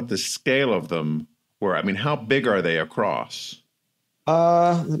tell what the scale of them were. I mean, how big are they across?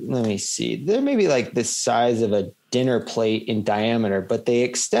 Let me see. They're maybe like the size of a dinner plate in diameter, but they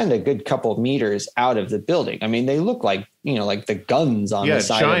extend a good couple of meters out of the building. I mean, they look like, like the guns on the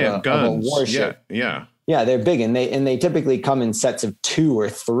side of a warship. Yeah. Yeah, they're big, and they typically come in sets of 2 or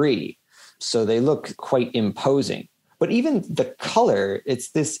 3. So they look quite imposing. But even the color, it's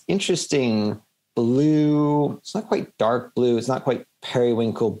this interesting blue. It's not quite dark blue. It's not quite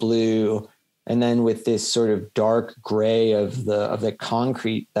periwinkle blue. And then with this sort of dark gray of the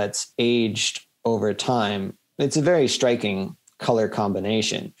concrete that's aged over time. It's a very striking color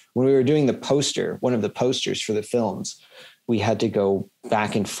combination. When we were doing one of the posters for the films, we had to go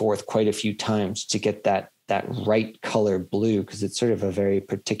back and forth quite a few times to get that right color blue, because it's sort of a very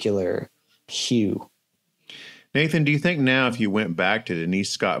particular hue. Nathan, do you think now if you went back to Denise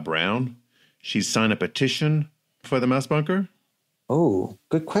Scott Brown, she'd sign a petition for the Mäusebunker? Oh,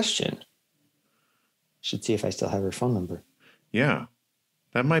 good question. Should see if I still have her phone number. Yeah,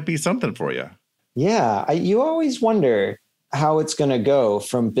 that might be something for you. Yeah, you always wonder how it's going to go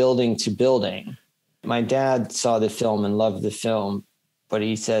from building to building. My dad saw the film and loved the film, but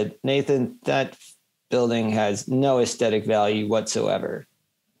he said, Nathan, that building has no aesthetic value whatsoever.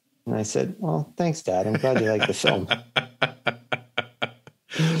 And I said, well, thanks, Dad. I'm glad you like the film.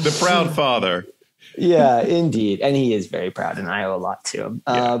 The proud father. Yeah, indeed. And he is very proud, and I owe a lot to him.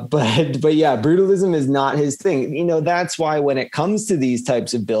 Yeah. But yeah, brutalism is not his thing. That's why when it comes to these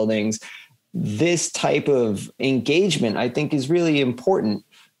types of buildings, this type of engagement, I think, is really important,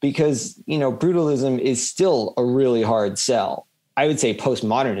 because, brutalism is still a really hard sell. I would say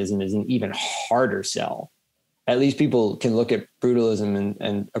postmodernism is an even harder sell. At least people can look at brutalism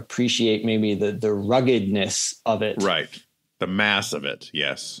and appreciate maybe the ruggedness of it. Right. The mass of it,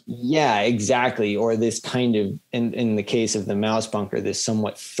 yes. Yeah, exactly. Or this kind of, in the case of the Mäusebunker, this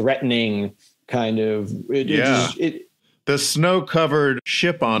somewhat threatening kind of... The snow-covered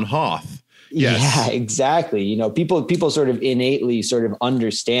ship on Hoth. Yes. Yeah, exactly. People sort of innately sort of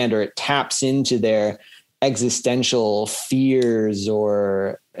understand, or it taps into their existential fears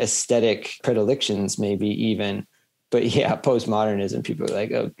or aesthetic predilections, maybe even. But yeah, postmodernism, people are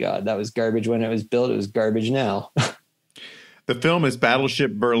like, oh God, that was garbage when it was built. It was garbage now. The film is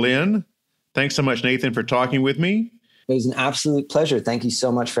Battleship Berlin. Thanks so much, Nathan, for talking with me. It was an absolute pleasure. Thank you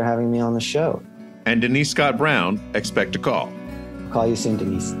so much for having me on the show. And Denise Scott Brown, expect a call. I'll call you soon,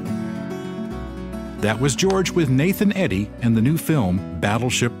 Denise. That was George with Nathan Eddy and the new film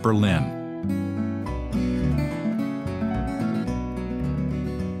Battleship Berlin.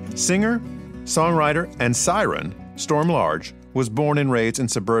 Singer, songwriter, and siren Storm Large was born and raised in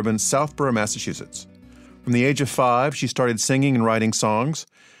suburban Southborough, Massachusetts. From the age of 5, she started singing and writing songs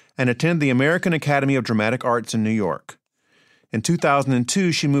and attended the American Academy of Dramatic Arts in New York. In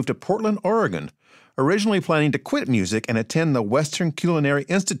 2002, she moved to Portland, Oregon, originally planning to quit music and attend the Western Culinary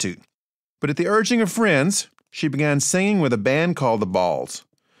Institute. But at the urging of friends, she began singing with a band called the Balls.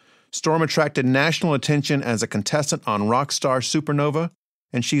 Storm attracted national attention as a contestant on Rockstar Supernova,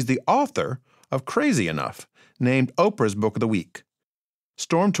 and she's the author of Crazy Enough, named Oprah's Book of the Week.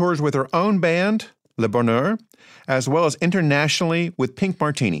 Storm tours with her own band, Le Bonheur, as well as internationally with Pink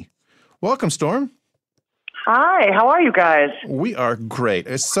Martini. Welcome, Storm. Hi, how are you guys? We are great.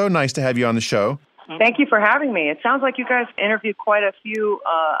 It's so nice to have you on the show. Thank you for having me. It sounds like you guys interviewed quite a few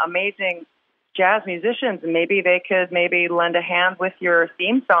amazing jazz musicians, and maybe they could lend a hand with your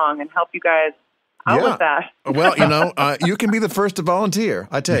theme song and help you guys out with that. Well, you can be the first to volunteer,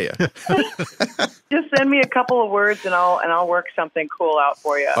 I tell you. Just send me a couple of words and I'll work something cool out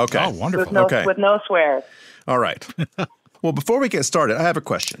for you. Okay. Oh, wonderful. With no swears. All right. Well, before we get started, I have a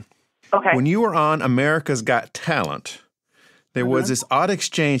question. Okay. When you were on America's Got Talent, there was this odd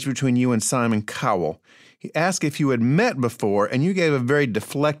exchange between you and Simon Cowell. He asked if you had met before, and you gave a very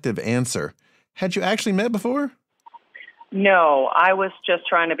deflective answer. Had you actually met before? No, I was just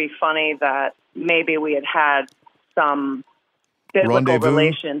trying to be funny that maybe we had some biblical Rendezvous?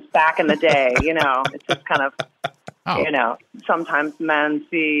 relations back in the day. It's just kind of, sometimes men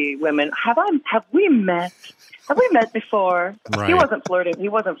see women. Have we met? Have we met before? Right. He wasn't flirting. He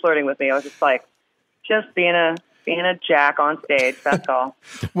wasn't flirting with me. I was just being a jack on stage. That's all.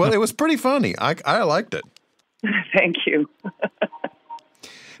 Well, it was pretty funny. I liked it. Thank you.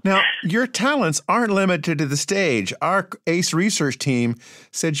 Now, your talents aren't limited to the stage. Our ACE research team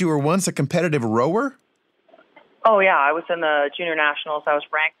said you were once a competitive rower. Oh, yeah. I was in the junior nationals. I was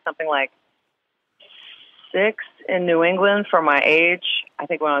ranked something like 6th in New England for my age. I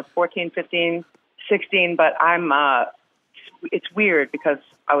think when I was 14, 15, 16. But it's weird because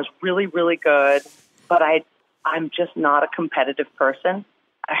I was really, really good, but I'm just not a competitive person.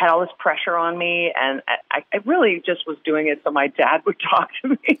 I had all this pressure on me, and I really just was doing it so my dad would talk to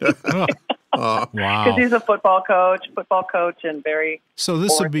me. Wow. Because he's a football coach, and very so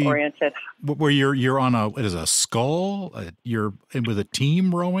this would be oriented. Where you're on a scull. You're in with a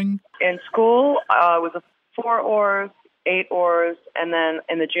team rowing. In school, it was a 4 oars, 8 oars, and then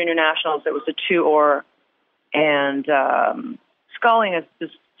in the junior nationals, it was a 2 oar. And sculling is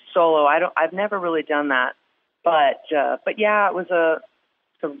just solo. I've never really done that, but yeah, it was a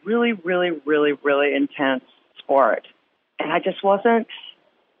really, really, really, really intense sport. And I just wasn't,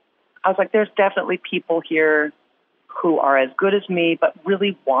 I was like, there's definitely people here who are as good as me, but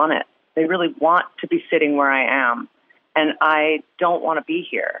really want it. They really want to be sitting where I am. And I don't want to be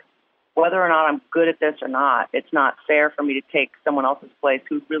here. Whether or not I'm good at this or not, it's not fair for me to take someone else's place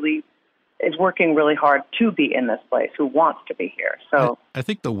who really is working really hard to be in this place, who wants to be here. So I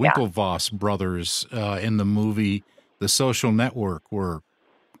think the Winklevoss brothers in the movie The Social Network were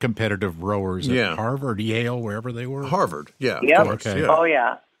competitive rowers at Harvard, Yale, wherever they were. Harvard, yeah. Yep. Of course, Okay. yeah. Oh,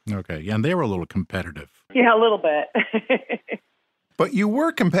 yeah. Okay, and they were a little competitive. Yeah, a little bit. But you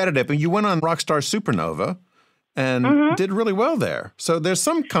were competitive, and you went on Rockstar Supernova and did really well there. So there's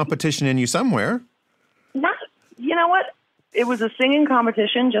some competition in you somewhere. You know what? It was a singing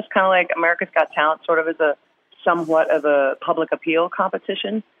competition, just kind of like America's Got Talent, sort of as a somewhat of a public appeal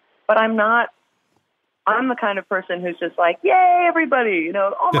competition. But I'm the kind of person who's just like, yay, everybody,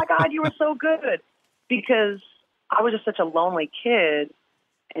 oh my God, you were so good. Because I was just such a lonely kid,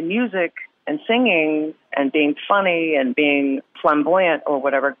 and music and singing and being funny and being flamboyant or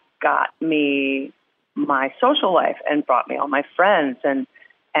whatever got me my social life and brought me all my friends and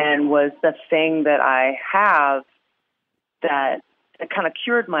was the thing that I have that kind of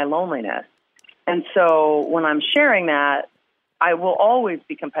cured my loneliness. And so when I'm sharing that, I will always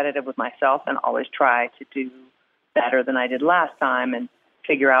be competitive with myself and always try to do better than I did last time and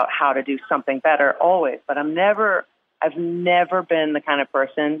figure out how to do something better always. But I've never been the kind of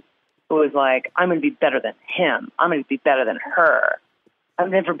person who is like, I'm going to be better than him. I'm going to be better than her. I've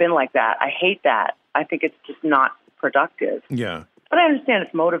never been like that. I hate that. I think it's just not productive. Yeah. But I understand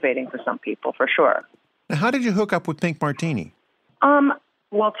it's motivating for some people, for sure. Now, how did you hook up with Pink Martini?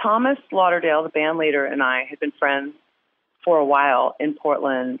 Well, Thomas Lauderdale, the band leader, and I had been friends for a while in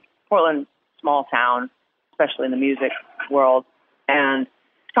Portland. Portland, small town, especially in the music world. And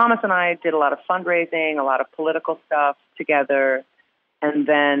Thomas and I did a lot of fundraising, a lot of political stuff together. And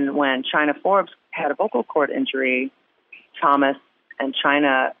then when China Forbes had a vocal cord injury, Thomas and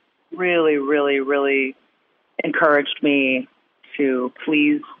China really, really, really encouraged me to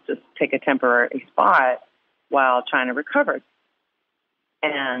please just take a temporary spot while China recovered.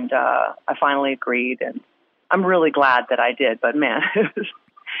 And I finally agreed, and I'm really glad that I did. But man, it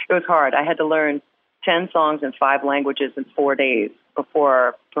was hard. I had to learn 10 songs in 5 languages in 4 days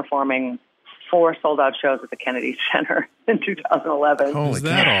before performing 4 sold-out shows at the Kennedy Center in 2011. Is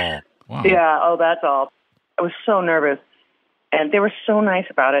that all? Wow. Yeah, oh, that's all. I was so nervous. And they were so nice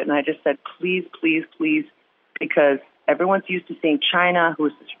about it. And I just said, please, please, please, because everyone's used to seeing China, who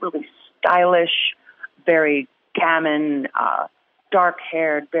is this really stylish, very gammon,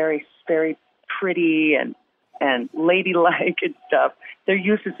 dark-haired, very, very pretty and ladylike and stuff. They're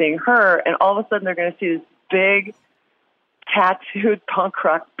used to seeing her, and all of a sudden they're going to see this big, tattooed punk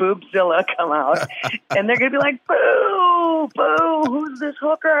rock boobzilla come out, and they're going to be like, boo, boo, who's this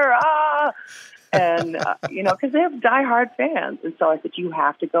hooker? Ah! And, because they have diehard fans. And so I said, you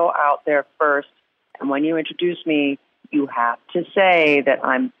have to go out there first, and when you introduce me, you have to say that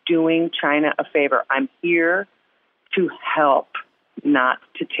I'm doing China a favor. I'm here to help, not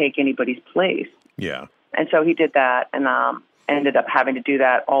to take anybody's place. Yeah. And so he did that, and ended up having to do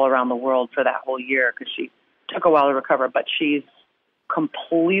that all around the world for that whole year because she took a while to recover, but she's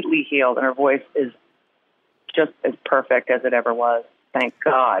completely healed, and her voice is just as perfect as it ever was. Thank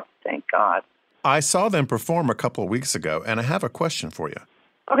God. Thank God. I saw them perform a couple of weeks ago, and I have a question for you.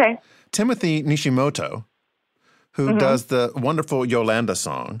 Okay. Timothy Nishimoto, who does the wonderful Yolanda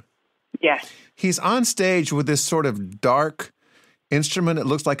song. Yes. He's on stage with this sort of dark instrument. It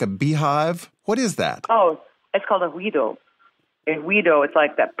looks like a beehive. What is that? Oh, it's called a huido. A huido, it's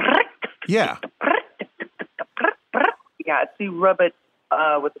like that. Yeah. Yeah, it's you rub it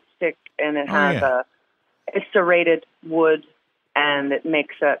with a stick, and it has it's serrated wood, and it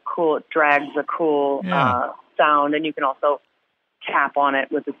makes it drags a cool sound, and you can also tap on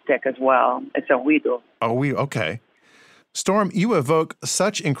it with a stick as well. It's a huido. Oh, okay. Storm, you evoke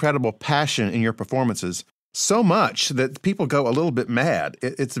such incredible passion in your performances, so much that people go a little bit mad.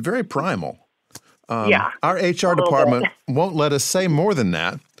 It's very primal. Our HR department won't let us say more than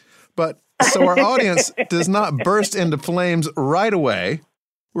that, but so our audience does not burst into flames right away.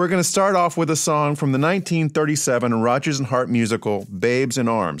 We're going to start off with a song from the 1937 Rodgers and Hart musical Babes in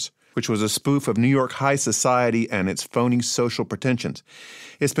Arms, which was a spoof of New York high society and its phony social pretensions.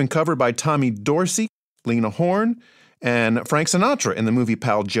 It's been covered by Tommy Dorsey, Lena Horne, and Frank Sinatra in the movie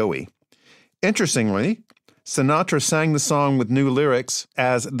Pal Joey. Interestingly, Sinatra sang the song with new lyrics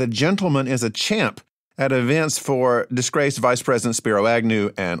as The Gentleman is a Champ at events for disgraced Vice President Spiro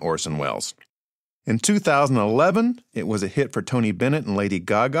Agnew and Orson Welles. In 2011, it was a hit for Tony Bennett and Lady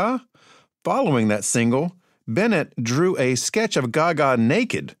Gaga. Following that single, Bennett drew a sketch of Gaga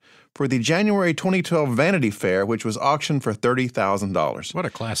naked for the January 2012 Vanity Fair, which was auctioned for $30,000. What a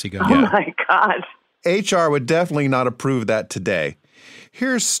classy guy. Oh, my God. HR would definitely not approve that today.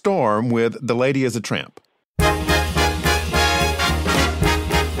 Here's Storm with The Lady is a Tramp.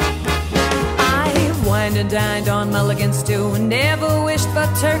 Wined and dined on mulligan stew and never wished for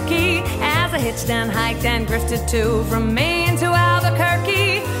turkey as I hitched and hiked and grifted too from Maine to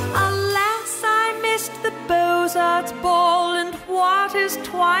Albuquerque. Alas, I missed the Beaux-Arts ball, and what is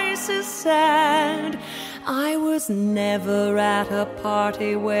twice as sad, I was never at a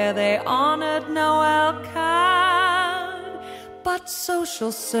party where they honored Noel Coward. But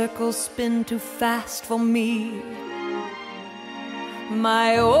social circles spin too fast for me.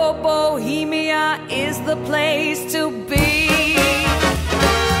 My old Bohemia is the place to be.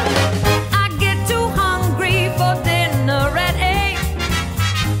 I get too hungry for dinner at 8.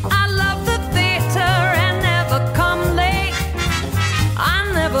 I love the theater and never come late. I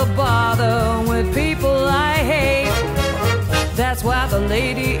never bother with people I hate. That's why the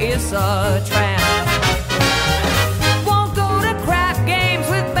lady is a tramp. Won't go to crap games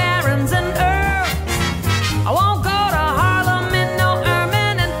with barons and earls. I won't go to Harlem in no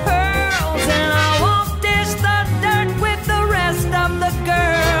ermine and pearls, and I won't dish the dirt with the rest of the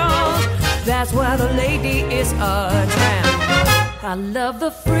girls. That's why the lady is a tramp. I love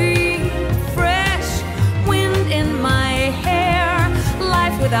the free, fresh wind in my hair,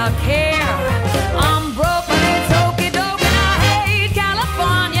 life without care. I'm broke and it's okie doke, and I hate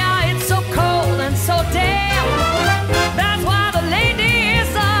California. It's so cold and so damp. That's why the lady is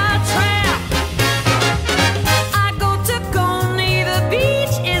a tramp. I go to Coney, the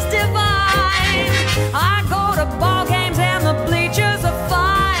beach is divine. I go to ball games and the bleachers are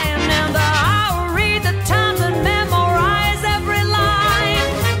fine, and I'll read the Times and memorize every line.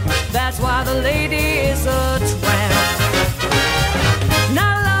 That's why the lady is a tramp. And I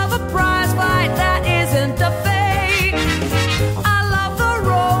love a prize fight that isn't a fake. I love the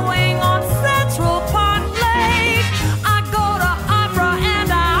rowing on Central Park Lake. I go to opera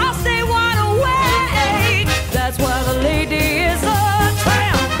and I'll stay wide awake. That's why the lady is a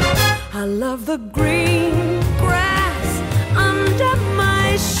tramp. I love the green grass under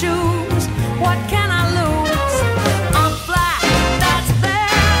my shoes. What can I lose? I'm flat, that's fair.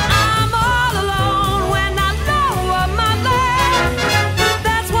 I'm all alone when I lower my leg.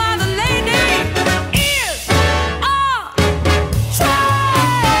 That's why the lady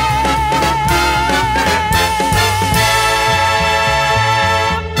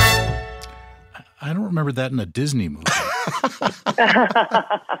remember that in a Disney movie.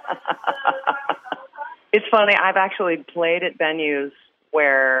 It's funny. I've actually played at venues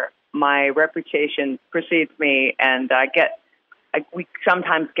where my reputation precedes me, and we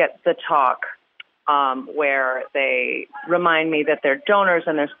sometimes get the talk where they remind me that their donors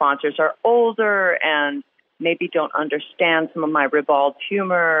and their sponsors are older and maybe don't understand some of my ribald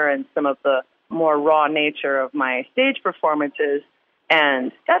humor and some of the more raw nature of my stage performances.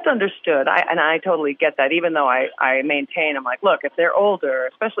 And that's understood. I totally get that, even though I maintain, I'm like, look, if they're older,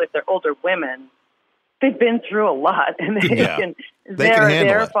 especially if they're older women, they've been through a lot, and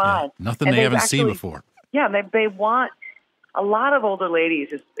they're fine. Yeah. Nothing they haven't seen before. Yeah, they want a lot of older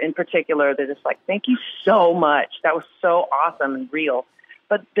ladies in particular. They're just like, thank you so much. That was so awesome and real.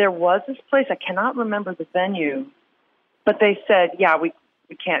 But there was this place, I cannot remember the venue, but they said, yeah, we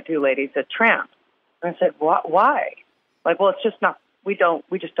can't do ladies at Tramp. And I said, why? Like, well, it's just not. We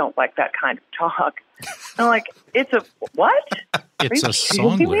just don't like that kind of talk. I'm like, it's a what? It's a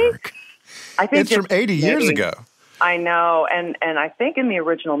song lyric. I think it's from 80 years ago. I know, and I think in the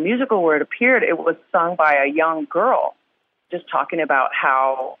original musical where it appeared, it was sung by a young girl, just talking about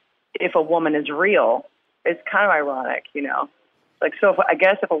how if a woman is real, it's kind of ironic, you know. Like, so I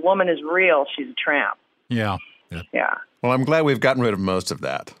guess if a woman is real, she's a tramp. Yeah. Well, I'm glad we've gotten rid of most of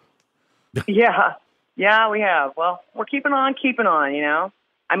that. Yeah, we have. Well, we're keeping on, you know.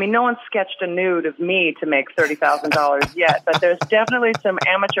 I mean, no one sketched a nude of me to make $30,000 yet, but there's definitely some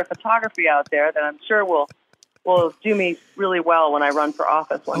amateur photography out there that I'm sure will do me really well when I run for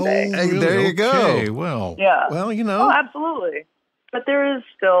office one day. Hey, there you go. Okay, well. Yeah. Well, you know. Oh, absolutely. But there is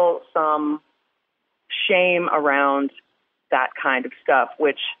still some shame around that kind of stuff,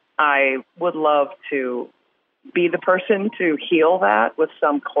 which I would love to be the person to heal that with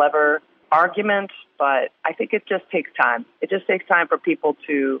some clever argument, but I think it just takes time. It just takes time for people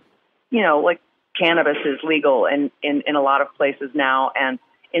to, you know, like cannabis is legal in a lot of places now, and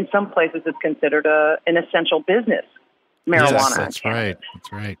in some places it's considered an essential business, marijuana. Yes, that's right.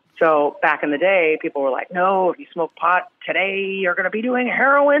 That's right. So back in the day, people were like, no, if you smoke pot today, you're going to be doing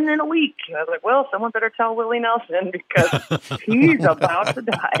heroin in a week. I was like, well, someone better tell Willie Nelson because he's about to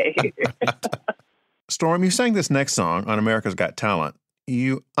die. Storm, you sang this next song on America's Got Talent.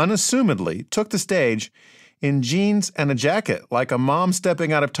 You unassumedly took the stage in jeans and a jacket like a mom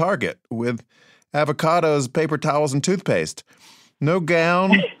stepping out of Target with avocados, paper towels, and toothpaste. No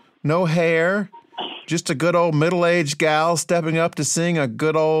gown, no hair, just a good old middle-aged gal stepping up to sing a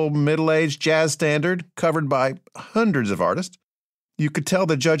good old middle-aged jazz standard covered by hundreds of artists. You could tell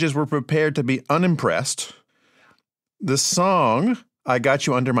the judges were prepared to be unimpressed. The song, I Got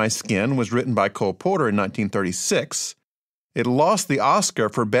You Under My Skin, was written by Cole Porter in 1936. It lost the Oscar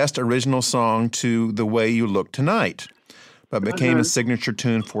for Best Original Song to The Way You Look Tonight, but became a signature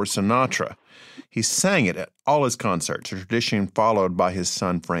tune for Sinatra. He sang it at all his concerts, a tradition followed by his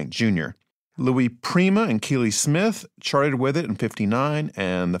son Frank Jr. Louis Prima and Keely Smith charted with it in 59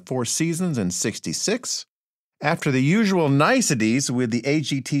 and the Four Seasons in 66. After the usual niceties with the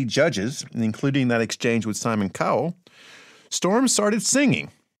AGT judges, including that exchange with Simon Cowell, Storm started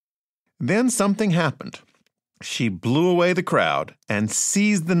singing. Then something happened. She blew away the crowd and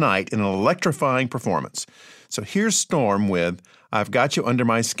seized the night in an electrifying performance. So here's Storm with I've Got You Under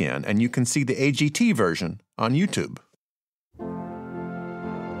My Skin, and you can see the AGT version on YouTube.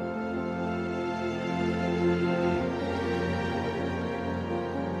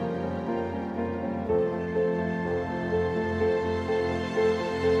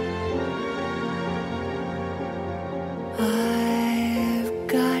 I've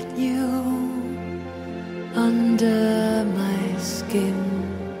got you under my skin.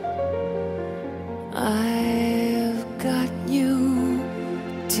 I've got you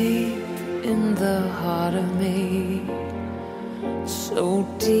deep in the heart of me, so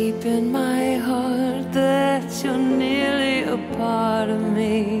deep in my heart that you're nearly a part of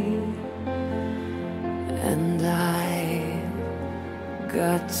me. And I've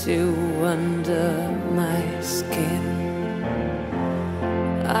got you under my skin.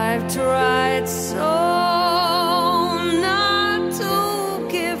 I've tried so not to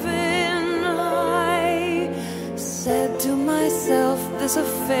give in. I said to myself, this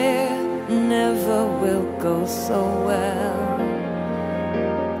affair never will go so well.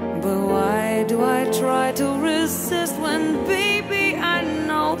 But why do I try to resist when, baby, I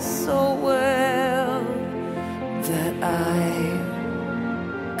know so well that I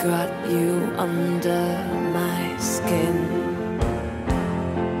got you under my skin.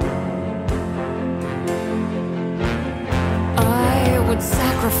 Would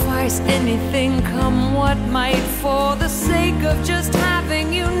sacrifice anything, come what might, for the sake of just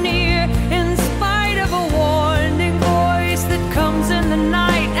having you near, in spite of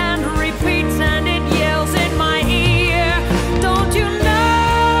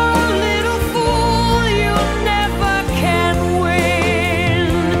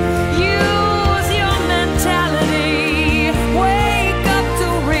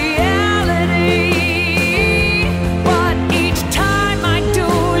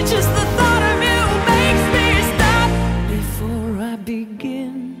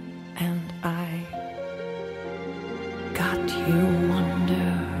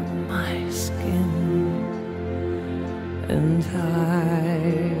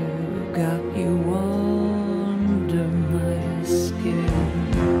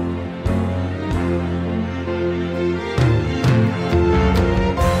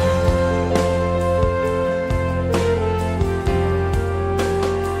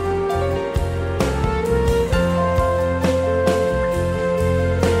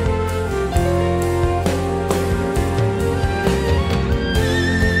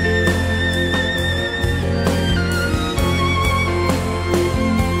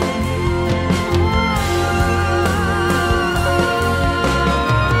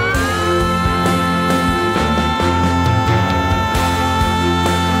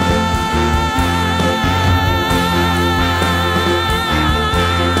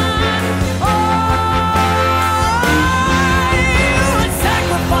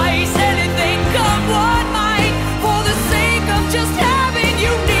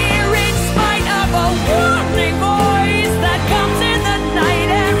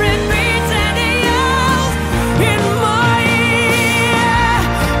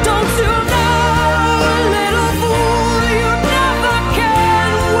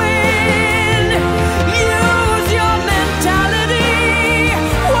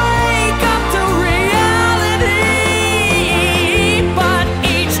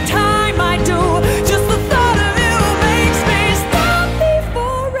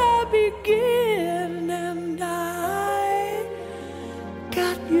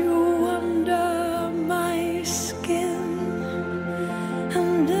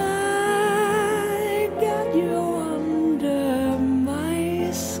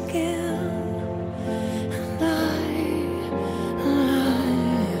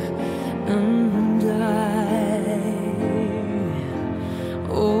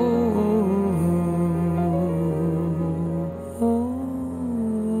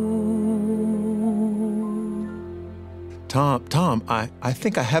Tom, I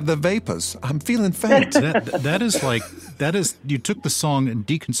think I have the vapors. I'm feeling faint. that is, you took the song and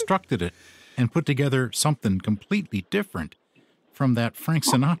deconstructed it and put together something completely different from that Frank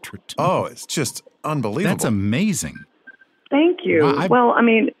Sinatra tune. Oh, it's just unbelievable. That's amazing. Thank you. Wow, well, I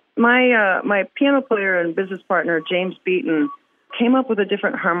mean, my piano player and business partner, James Beaton, came up with a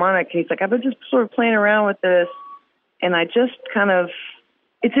different harmonic. He's like, I've been just sort of playing around with this, and I just kind of,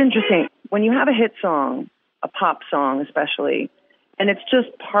 it's interesting. When you have a hit song, a pop song especially, and it's just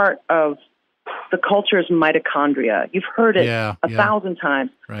part of the culture's mitochondria. You've heard it 1,000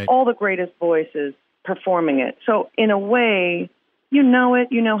 times. Right. All the greatest voices performing it. So in a way, you know it.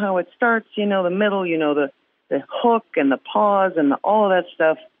 You know how it starts. You know the middle. You know the hook and the pause and all of that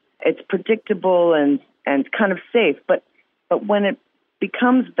stuff. It's predictable and kind of safe. But when it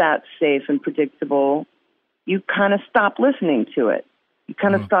becomes that safe and predictable, you kind of stop listening to it. You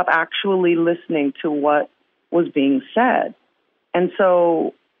kind of stop actually listening to what was being said. And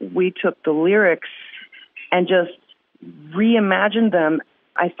so we took the lyrics and just reimagined them.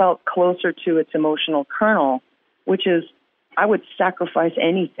 I felt closer to its emotional kernel, which is, I would sacrifice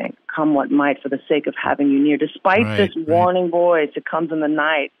anything, come what might, for the sake of having you near, despite this warning voice that comes in the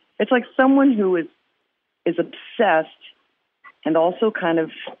night. It's like someone who is obsessed and also kind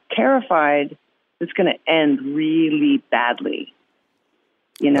of terrified it's going to end really badly.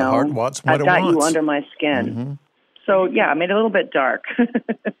 You know, the heart wants what I've got it wants. You under my skin. Mm-hmm. So, yeah, I made it a little bit dark.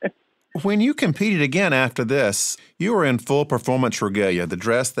 When you competed again after this, you were in full performance regalia, the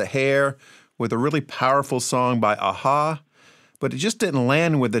dress, the hair, with a really powerful song by Aha, but it just didn't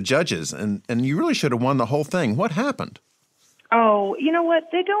land with the judges, and you really should have won the whole thing. What happened? Oh, you know what?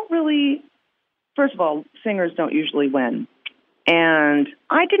 They don't really, first of all, singers don't usually win. And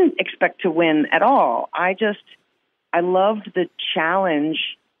I didn't expect to win at all. I loved the challenge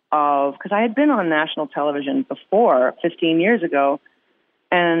of, because I had been on national television before, 15 years ago,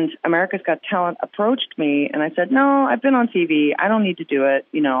 and America's Got Talent approached me, and I said, no, I've been on TV. I don't need to do it.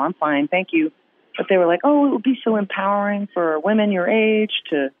 You know, I'm fine. Thank you. But they were like, oh, it would be so empowering for women your age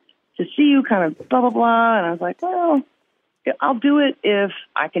to see you kind of blah, blah, blah. And I was like, well, I'll do it if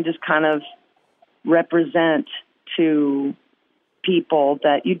I can just kind of represent to people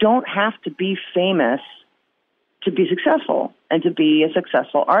that you don't have to be famous to be successful and to be a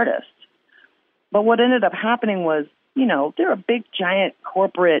successful artist. But what ended up happening was, you know, they're a big, giant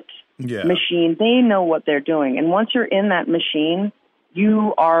corporate machine. They know what they're doing. And once you're in that machine,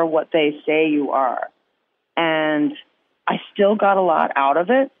 you are what they say you are. And I still got a lot out of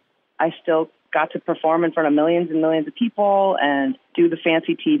it. I still got to perform in front of millions and millions of people and do the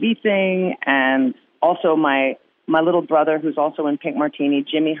fancy TV thing. And also my little brother, who's also in Pink Martini,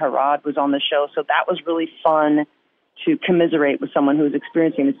 Jimmy Harrod, was on the show. So that was really fun to commiserate with someone who was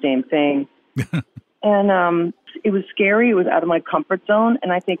experiencing the same thing. And it was scary. It was out of my comfort zone.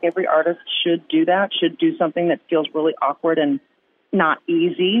 And I think every artist should do that, should do something that feels really awkward and not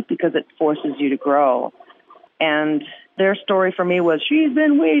easy, because it forces you to grow. And their story for me was, she's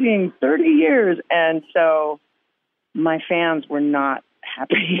been waiting 30 years. And so my fans were not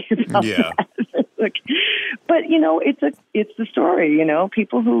happy about that. But, you know, it's the story, you know,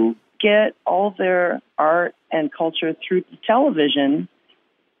 people who get all their art and culture through television,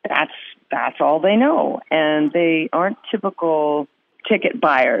 that's all they know. And they aren't typical ticket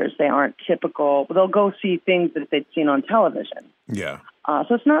buyers. They aren't typical, they'll go see things that they've seen on television. Yeah.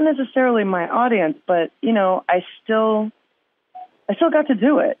 So it's not necessarily my audience, but, you know, I still got to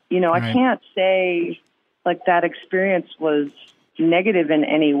do it. You know, I can't say like that experience was negative in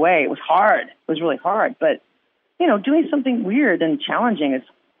any way. It was hard. It was really hard. But, you know, doing something weird and challenging is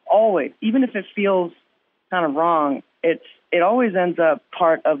always, even if it feels kind of wrong, it always ends up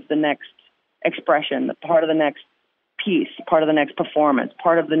part of the next expression, part of the next piece, part of the next performance,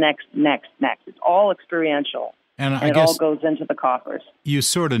 part of the next. It's all experiential. And I guess it all goes into the coffers. You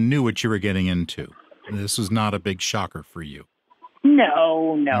sort of knew what you were getting into. This was not a big shocker for you.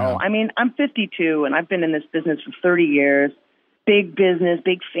 No. I mean, I'm 52, and I've been in this business for 30 years. Big business,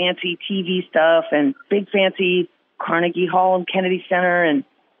 big fancy TV stuff, and big fancy Carnegie Hall and Kennedy Center.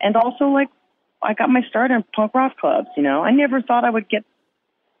 And also, like, I got my start in punk rock clubs, you know. I never thought I would get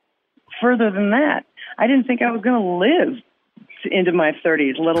further than that. I didn't think I was going to live into my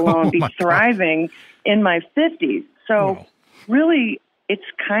 30s, let alone be thriving in my 50s. So really, it's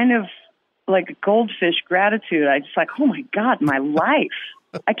kind of like a goldfish gratitude. I just like, oh my God, my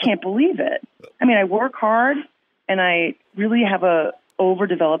life. I can't believe it. I mean, I work hard, and I really have a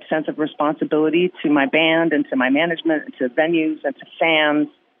overdeveloped sense of responsibility to my band and to my management and to venues and to fans.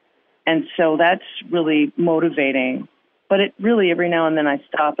 And so that's really motivating. But it really, every now and then I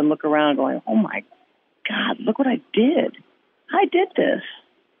stop and look around going, oh my God, look what I did. I did this.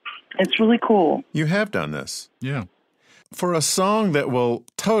 It's really cool. You have done this. Yeah. For a song that will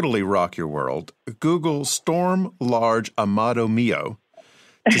totally rock your world, Google Storm Large Amado Mio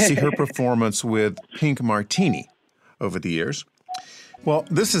to see her performance with Pink Martini over the years. Well,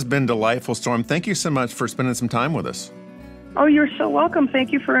 this has been delightful, Storm. Thank you so much for spending some time with us. Oh, you're so welcome.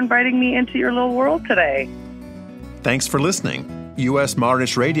 Thank you for inviting me into your little world today. Thanks for listening. U.S.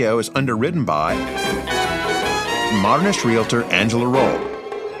 Modernist Radio is underwritten by Modernist realtor Angela Roll.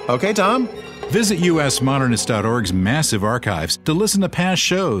 Okay, Tom? Visit usmodernist.org's massive archives to listen to past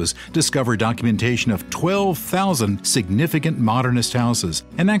shows, discover documentation of 12,000 significant modernist houses,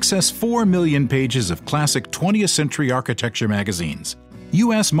 and access 4 million pages of classic 20th century architecture magazines.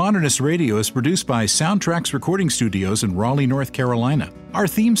 U.S. Modernist Radio is produced by Soundtracks Recording Studios in Raleigh, North Carolina. Our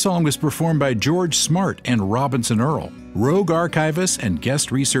theme song was performed by George Smart and Robinson Earl. Rogue archivist and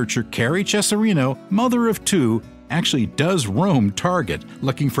guest researcher Carrie Cesarino, mother of 2, actually does roam Target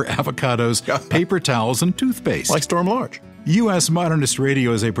looking for avocados, paper towels, and toothpaste. Like Storm Large. U.S. Modernist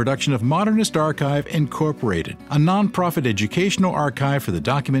Radio is a production of Modernist Archive Incorporated, a nonprofit educational archive for the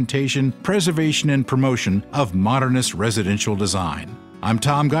documentation, preservation, and promotion of modernist residential design. I'm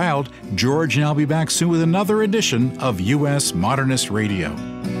Tom Guild. George and I'll be back soon with another edition of U.S. Modernist Radio.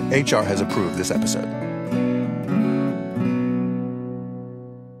 HR has approved this episode.